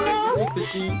 no,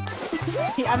 Fishy.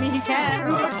 I mean, he can.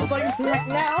 Just like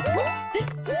now.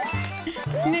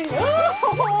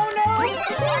 Oh no!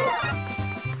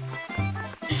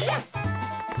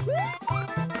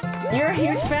 You're a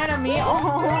huge fan of me.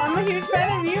 Oh, I'm a huge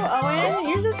fan of you, Owen.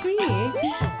 You're so sweet.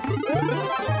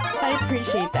 I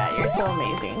appreciate that. You're so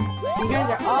amazing. You guys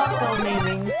are all so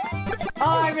amazing.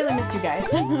 Oh, I really missed you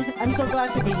guys. I'm so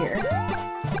glad to be here.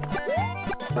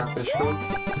 Is that fish gone?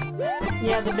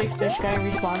 Yeah, the big fish guy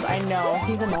respawns. I know.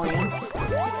 He's annoying.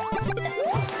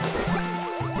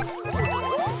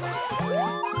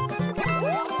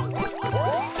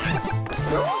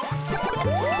 Nope.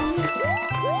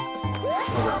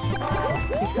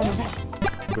 He's coming back.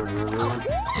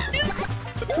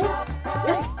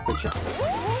 Good job.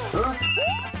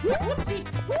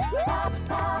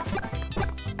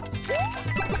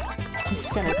 He's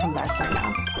gonna come back right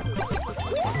now.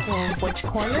 Which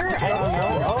corner? I don't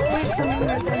know. Oh, he's coming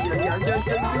right there. Got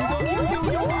him.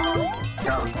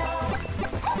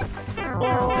 Oh.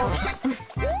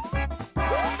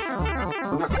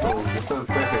 I'm not cold. It's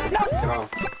unfair. Get off.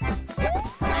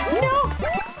 No!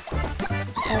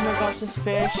 Oh my gosh, this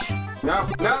fish. No,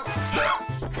 no!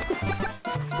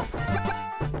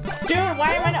 Dude,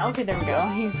 why am I not? Okay, there we go.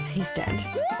 He's dead.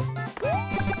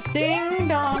 Ding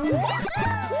dong.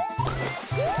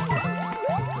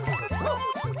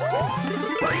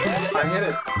 I hit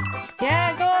it.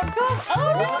 Yeah, go on, go on. Oh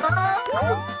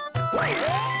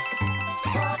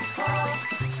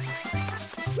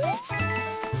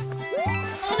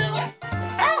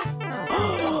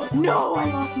no! No, I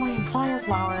lost my fire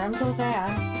flower. I'm so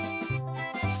sad.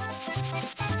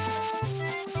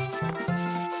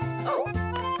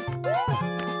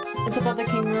 It's about the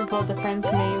kangaroos, about the friends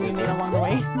we made along the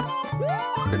way.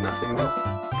 The nothingness.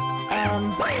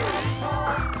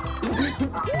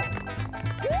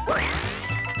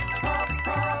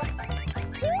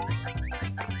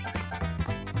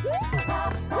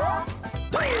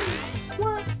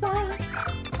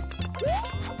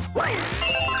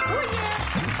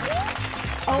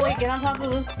 Oh wait, get on top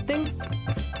of this thing.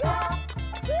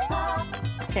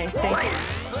 Okay, stay.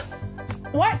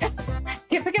 What?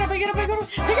 Get, pick it up, pick it up, pick it up,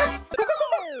 pick it up! Go, go, go,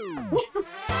 go!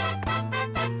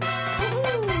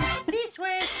 This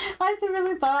way. I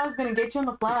really thought I was gonna get you on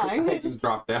the flag. I just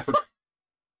dropped down. You're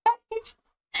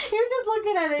just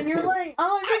looking at it and you're like,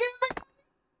 I'm like, pick it up.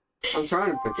 I'm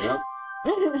trying to pick it up.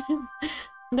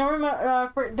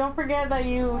 Don't forget that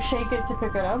you shake it to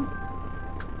pick it up.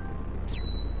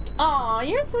 Aw,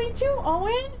 you're sweet too,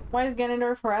 Owen. Why is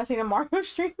Ganondorf harassing a Mario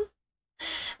stream?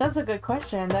 That's a good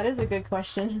question. That is a good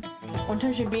question. One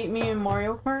time she beat me in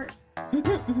Mario Kart.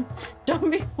 Don't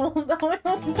be fooled.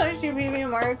 One time she beat me in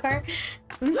Mario Kart.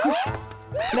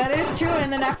 That is true.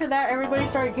 And then after that, everybody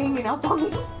started ganging up on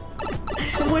me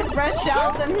with red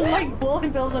shouts and like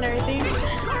bullet bills and everything.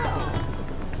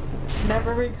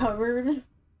 Never recovered.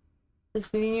 Does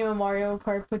beating you in Mario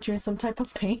Kart put you in some type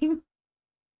of pain?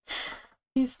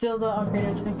 He's still the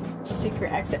operator to make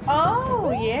secret exit.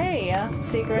 Oh, yay!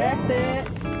 Secret exit.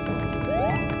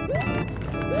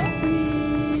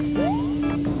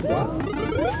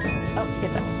 Oh,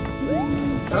 get that.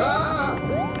 Ah!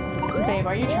 Babe,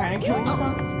 are you trying to kill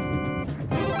yourself?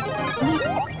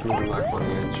 Moving life on the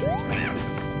edge.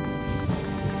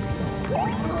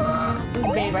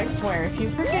 Babe, I swear, if you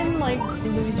freaking like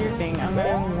lose your thing, I'm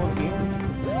gonna whoop you.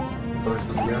 What was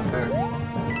supposed to get up there?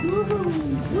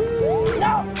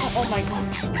 No! Oh my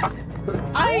gosh.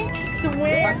 I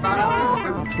swear. I got a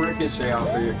ricochet off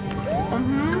of you.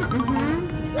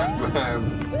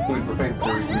 With the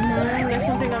paper. There's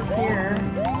something up here.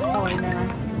 Oh wait, no.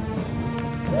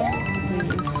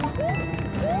 Please.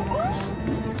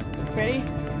 Ready?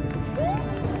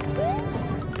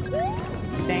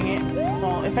 Dang it.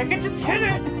 Well, if I could just hit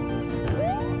it!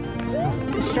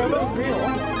 The struggle is real.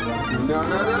 No, no,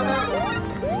 no, no!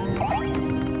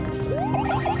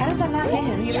 How did that not hit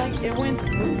him? He like, it went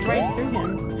right through him.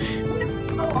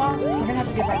 Oh, we're gonna have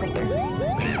to get back up there.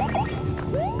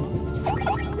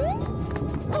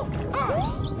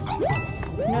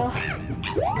 No.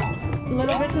 A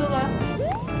little bit to the left.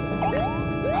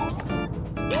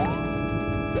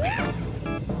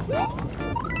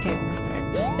 Okay,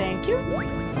 perfect. Thank you.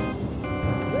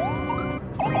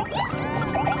 Okay.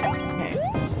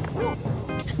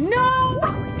 No!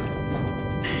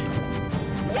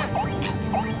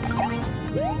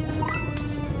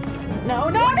 No,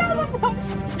 no, no! Oh my gosh.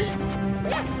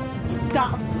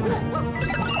 Stop.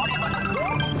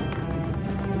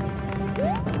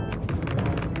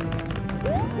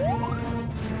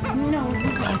 No.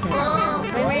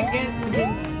 Okay. Wait, get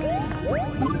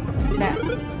that.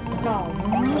 No.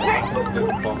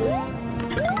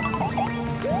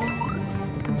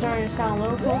 I'm sorry to sound a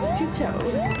little close to Toad. A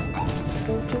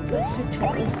little too close to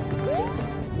Toad.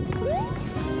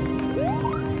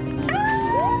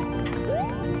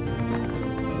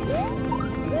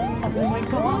 Oh my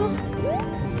gosh.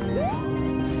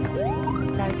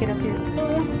 Gotta get up here.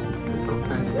 Go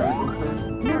fast, go fast.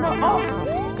 No, no, oh!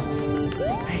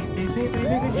 Wait.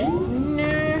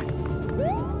 No!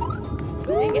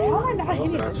 Dang it, how am I not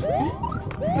hitting this?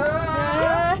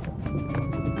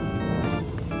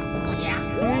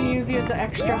 I'm gonna use you as an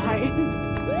extra height.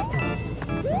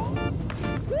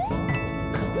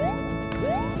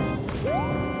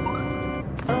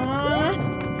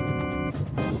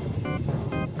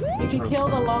 You can kill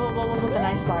the lava bubbles with an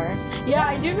ice flower. Yeah,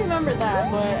 I do remember that,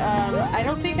 but I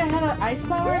don't think I had an ice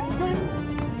flower at the time.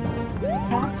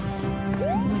 Perhaps.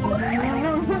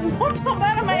 Don't come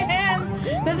out of my hand!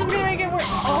 That's just gonna make it worse.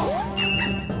 Oh!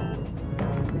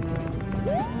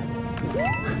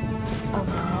 Oh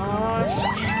gosh.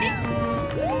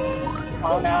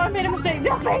 Oh no, I made a mistake.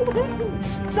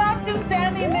 Stop just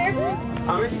standing there.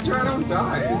 I'm making sure I don't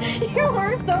die. You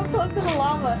were so close to the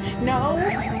lava. No.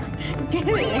 Get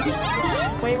it.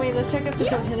 Wait, let's check if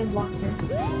there's a hidden block here.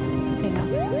 Okay, no.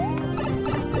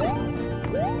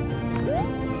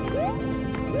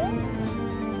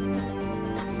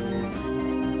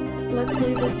 Let's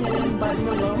leave the hidden button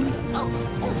alone.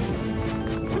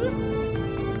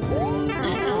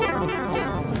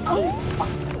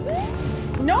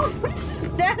 No,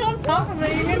 just stand on top of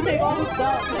it. You're gonna take all the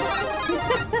stuff.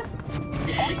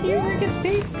 You freaking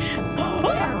thief.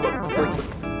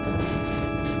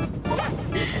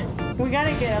 We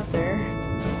gotta get up there,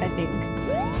 I think.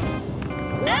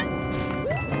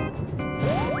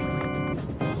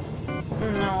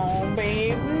 No,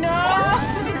 babe, no!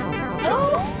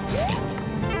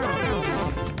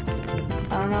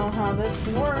 I don't know how this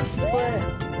works, but...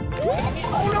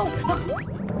 Oh no!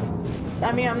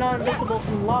 I mean, I'm not invincible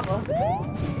from lava.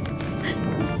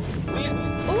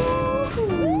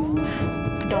 Ooh.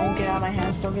 Don't get out of my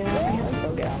hands, don't get out of my hands,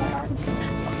 don't get out of my arms.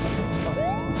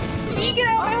 You get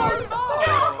out of my arms! No!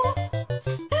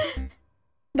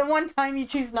 The one time you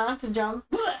choose not to jump.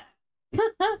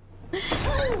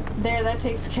 There, that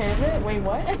takes care of it. Wait,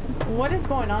 what? What is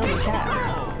going on in the chat?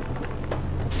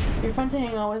 You're fun to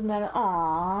hang out with, Netta.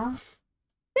 Aww.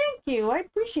 Thank you, I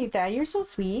appreciate that. You're so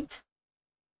sweet.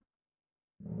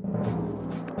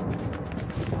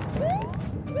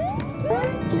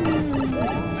 Thank you.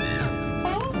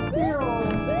 Thank you.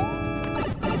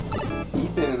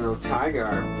 Ethan and Otiger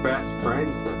are best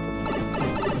friends now.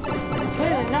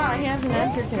 Clearly not. He hasn't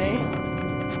answered today.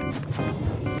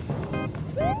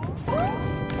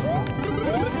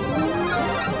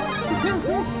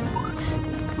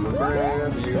 I'm gonna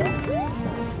grab you.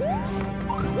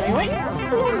 Wait.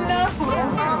 Oh,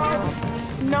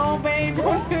 no. No, babe.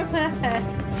 Don't do that.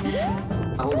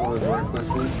 I don't want to live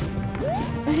recklessly.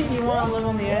 You want to live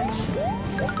on the edge?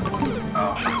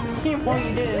 Well,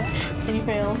 you did, and you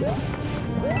failed.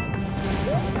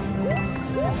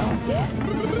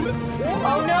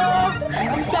 Oh no!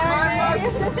 I'm sorry!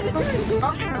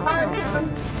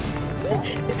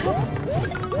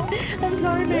 I'm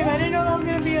sorry, babe. I didn't know that was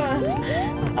gonna be a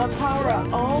power up.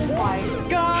 Oh my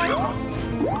god!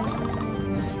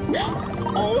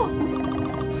 Oh!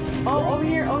 Oh, over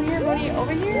here, buddy.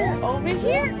 Over here!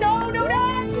 No, no, no!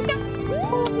 No!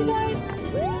 Oh, he died.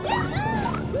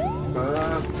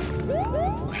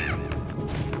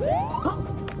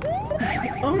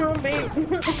 Oh no, babe.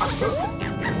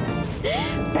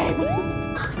 Babe.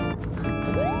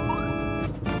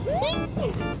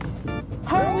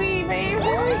 Hurry, babe,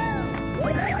 hurry.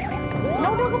 No,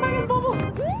 don't go back in the bubble.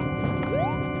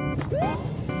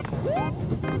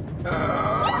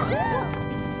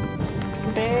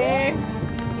 Babe.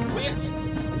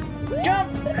 Jump.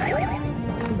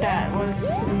 That was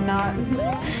not...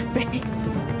 Babe.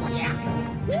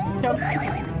 Jump.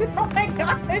 Oh my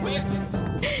gosh!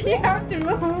 You have to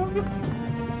move!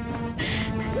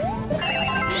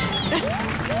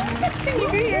 You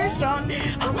can hear Sean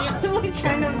like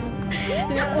trying to,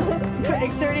 you know,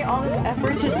 exerting all this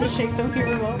effort just to shake the Wii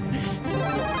remote.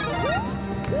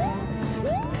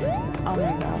 Oh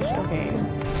my gosh, okay.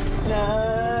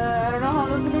 I don't know how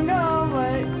this is gonna go,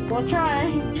 but we'll try.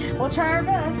 We'll try our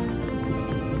best.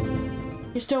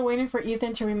 You're still waiting for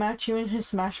Ethan to rematch you in his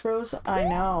Smash Bros? I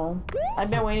know. I've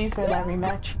been waiting for that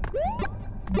rematch.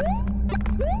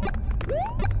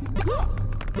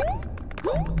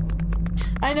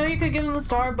 I know you could give him the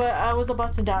star, but I was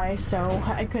about to die, so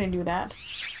I couldn't do that.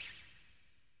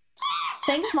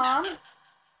 Thanks, Mom!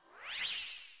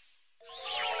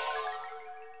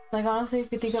 Like, honestly,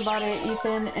 if you think about it,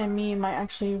 Ethan and me might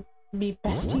actually be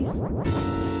besties.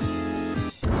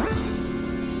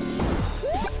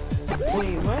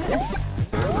 Wait, what?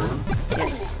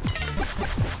 Yes.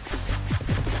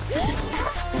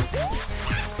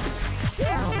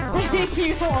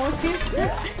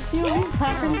 you always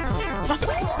happen. I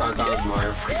thought it was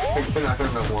Mario for a second. I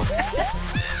don't know why.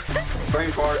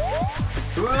 Brain fart.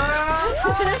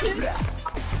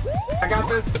 I got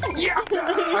this. Yeah! I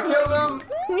killed him!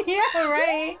 Yeah,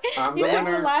 right. I'm the You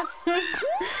winner. the last one.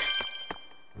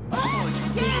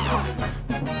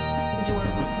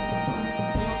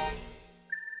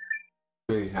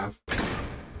 Do you have?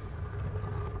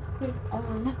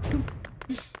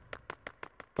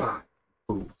 Ah,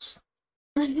 fools.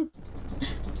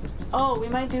 Oh, we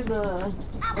might do the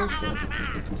airship.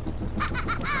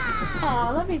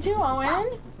 Aw, love you too,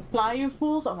 Owen. Fly, you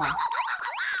fools. Oh, wow.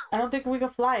 I don't think we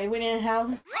could fly. We didn't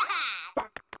have.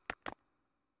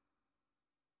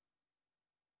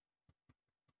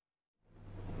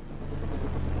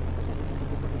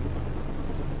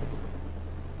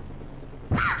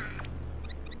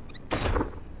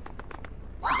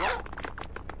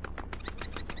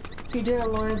 You did a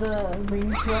Lord of the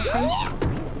Rings reference.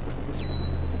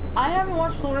 I haven't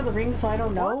watched Lord of the Rings, so I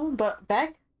don't know. But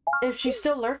Beck, if she's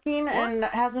still lurking and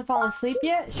hasn't fallen asleep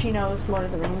yet, she knows Lord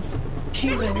of the Rings.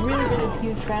 She's a really, really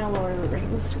huge fan of Lord of the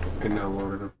Rings. I know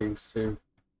Lord of the Rings too.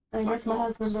 I guess my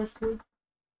husband does too.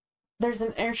 There's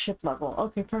an airship level.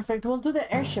 Okay, perfect. We'll do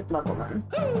the airship level then.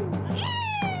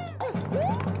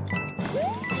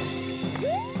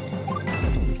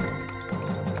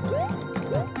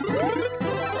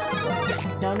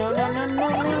 No, no, no, no, no,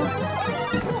 no.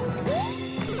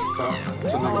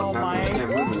 Oh my. I can't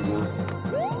move anymore.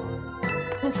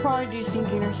 It's probably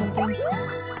desyncing or something.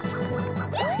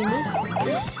 Can you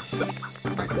move?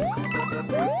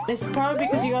 It's probably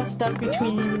because you got stuck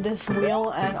between this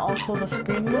wheel and also the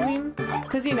screen moving.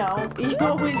 Because, you know, you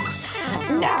always...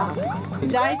 No!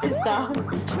 Die to stop.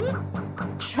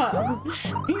 Shut up.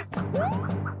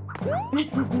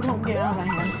 Don't get out of my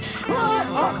hands.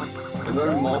 Oh. Is that a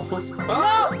Malphus? No!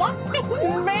 What?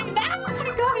 Man, oh my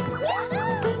gosh!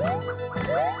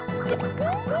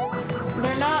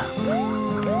 They're not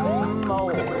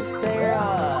moles. They're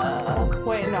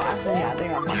wait, no, actually, yeah, they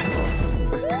are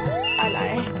moles. I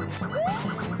lie.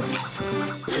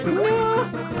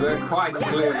 No! They're quite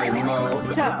clearly moles.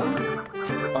 Shut up.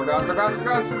 Oh gosh, oh gosh, oh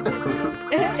gosh!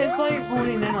 It's like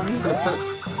holding in on you.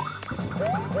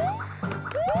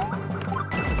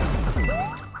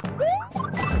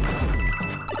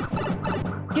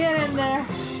 Get in there.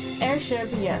 Airship,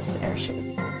 yes, airship.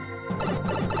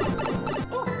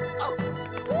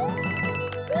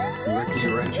 Ricky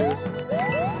wrenches?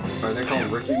 Are they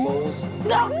called Ricky moles?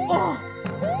 No! Oh!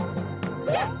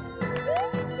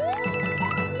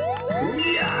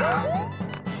 Yeah!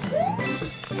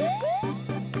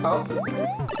 Oh!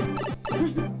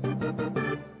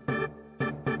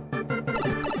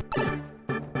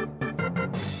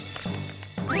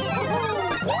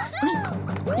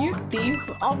 You thief!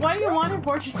 Oh, why do you want it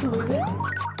for just to lose it?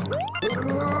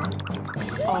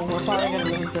 Oh, we're probably gonna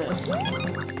lose this.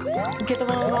 Get the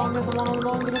one on the ball, get the one on the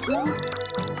ball, get the one.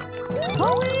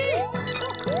 Holy!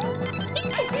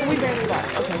 We barely got it.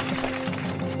 Okay, perfect.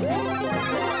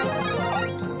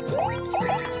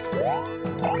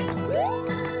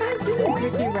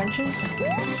 Ricky wrenches.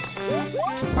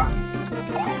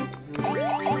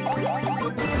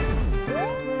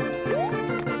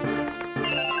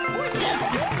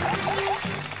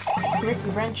 Ricky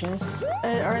wrenches.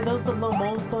 Are those the little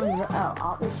moles going out?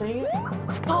 Obviously.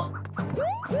 Oh!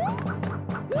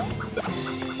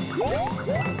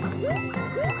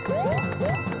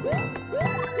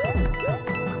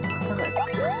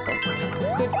 Perfect.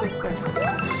 Good, good, good.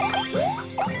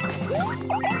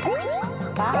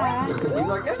 Bye! He's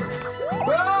like, yes!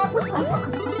 Ah!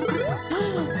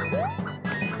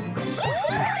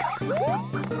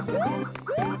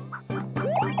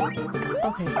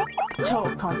 Okay,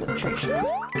 total concentration.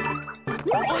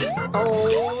 Oh,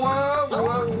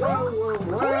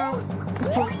 whoa.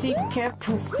 Pussycat,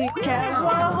 pussycat,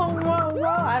 whoa.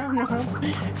 I don't know.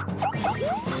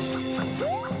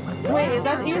 Wait, is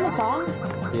that even the song?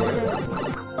 Yeah.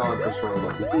 Oh, I pushed the wrong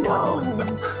button. No.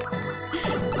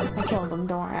 I killed him.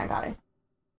 Don't worry, I got it.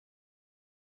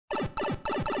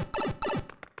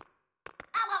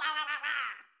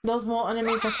 Those mole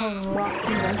enemies are called rock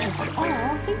wrenches. Oh,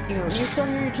 thank you. You're still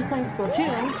here, you're just playing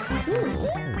Splatoon. Ooh.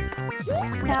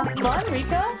 Have fun,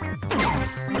 Rika.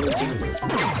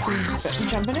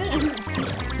 Jump in it.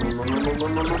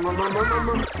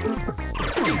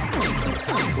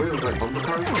 Wait, was that bumper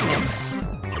cars? Yes.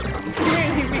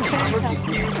 Really, Rika.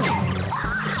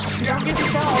 Don't get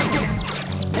yourself.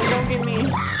 And don't get me.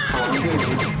 Oh, I'm good.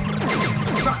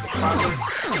 Suck,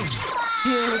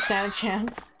 You didn't stand a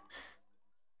chance.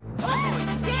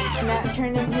 Matt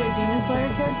turned into a Demon Slayer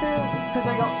character because I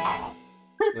go.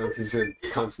 No, he said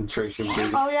concentration,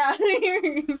 baby. Oh yeah.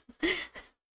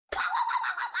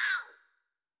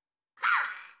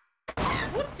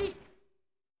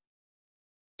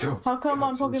 How come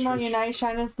on Pokemon Unite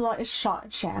Shine is like Shan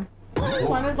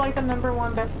is like the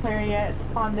 #1 best player yet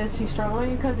on this? He's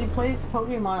struggling because he plays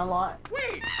Pokemon a lot.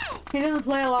 He doesn't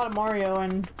play a lot of Mario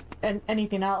and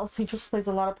anything else. He just plays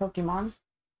a lot of Pokemon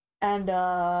and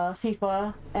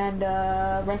FIFA and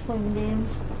wrestling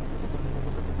games.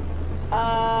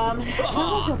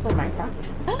 Sometimes he'll play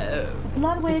Minecraft.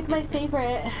 Ludwig, my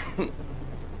favorite.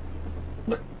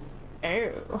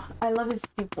 Oh, I love his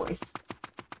deep voice.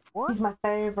 He's my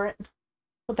favorite.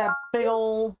 With that big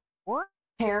old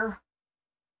hair.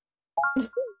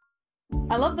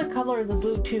 I love the color of the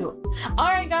blue too.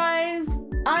 Alright guys,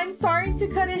 I'm sorry to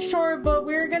cut it short, but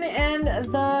we're gonna end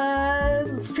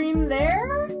the stream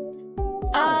there.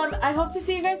 I hope to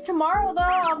see you guys tomorrow though.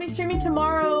 I'll be streaming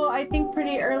tomorrow, I think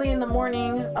pretty early in the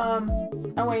morning.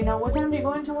 Oh wait, no, what time are you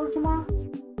going to work tomorrow?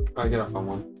 I get off on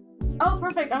 1. Oh,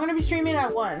 perfect. I'm gonna be streaming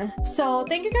at 1. So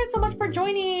thank you guys so much for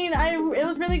joining. It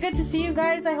was really good to see you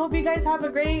guys. I hope you guys have a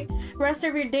great rest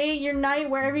of your day, your night,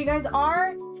 wherever you guys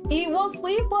are. Eat well,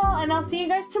 sleep well, and I'll see you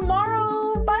guys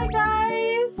tomorrow. Bye,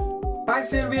 guys. Bye,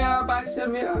 Sylvia. Bye,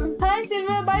 Sylvia. Hi,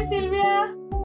 Sylvia. Bye, Sylvia.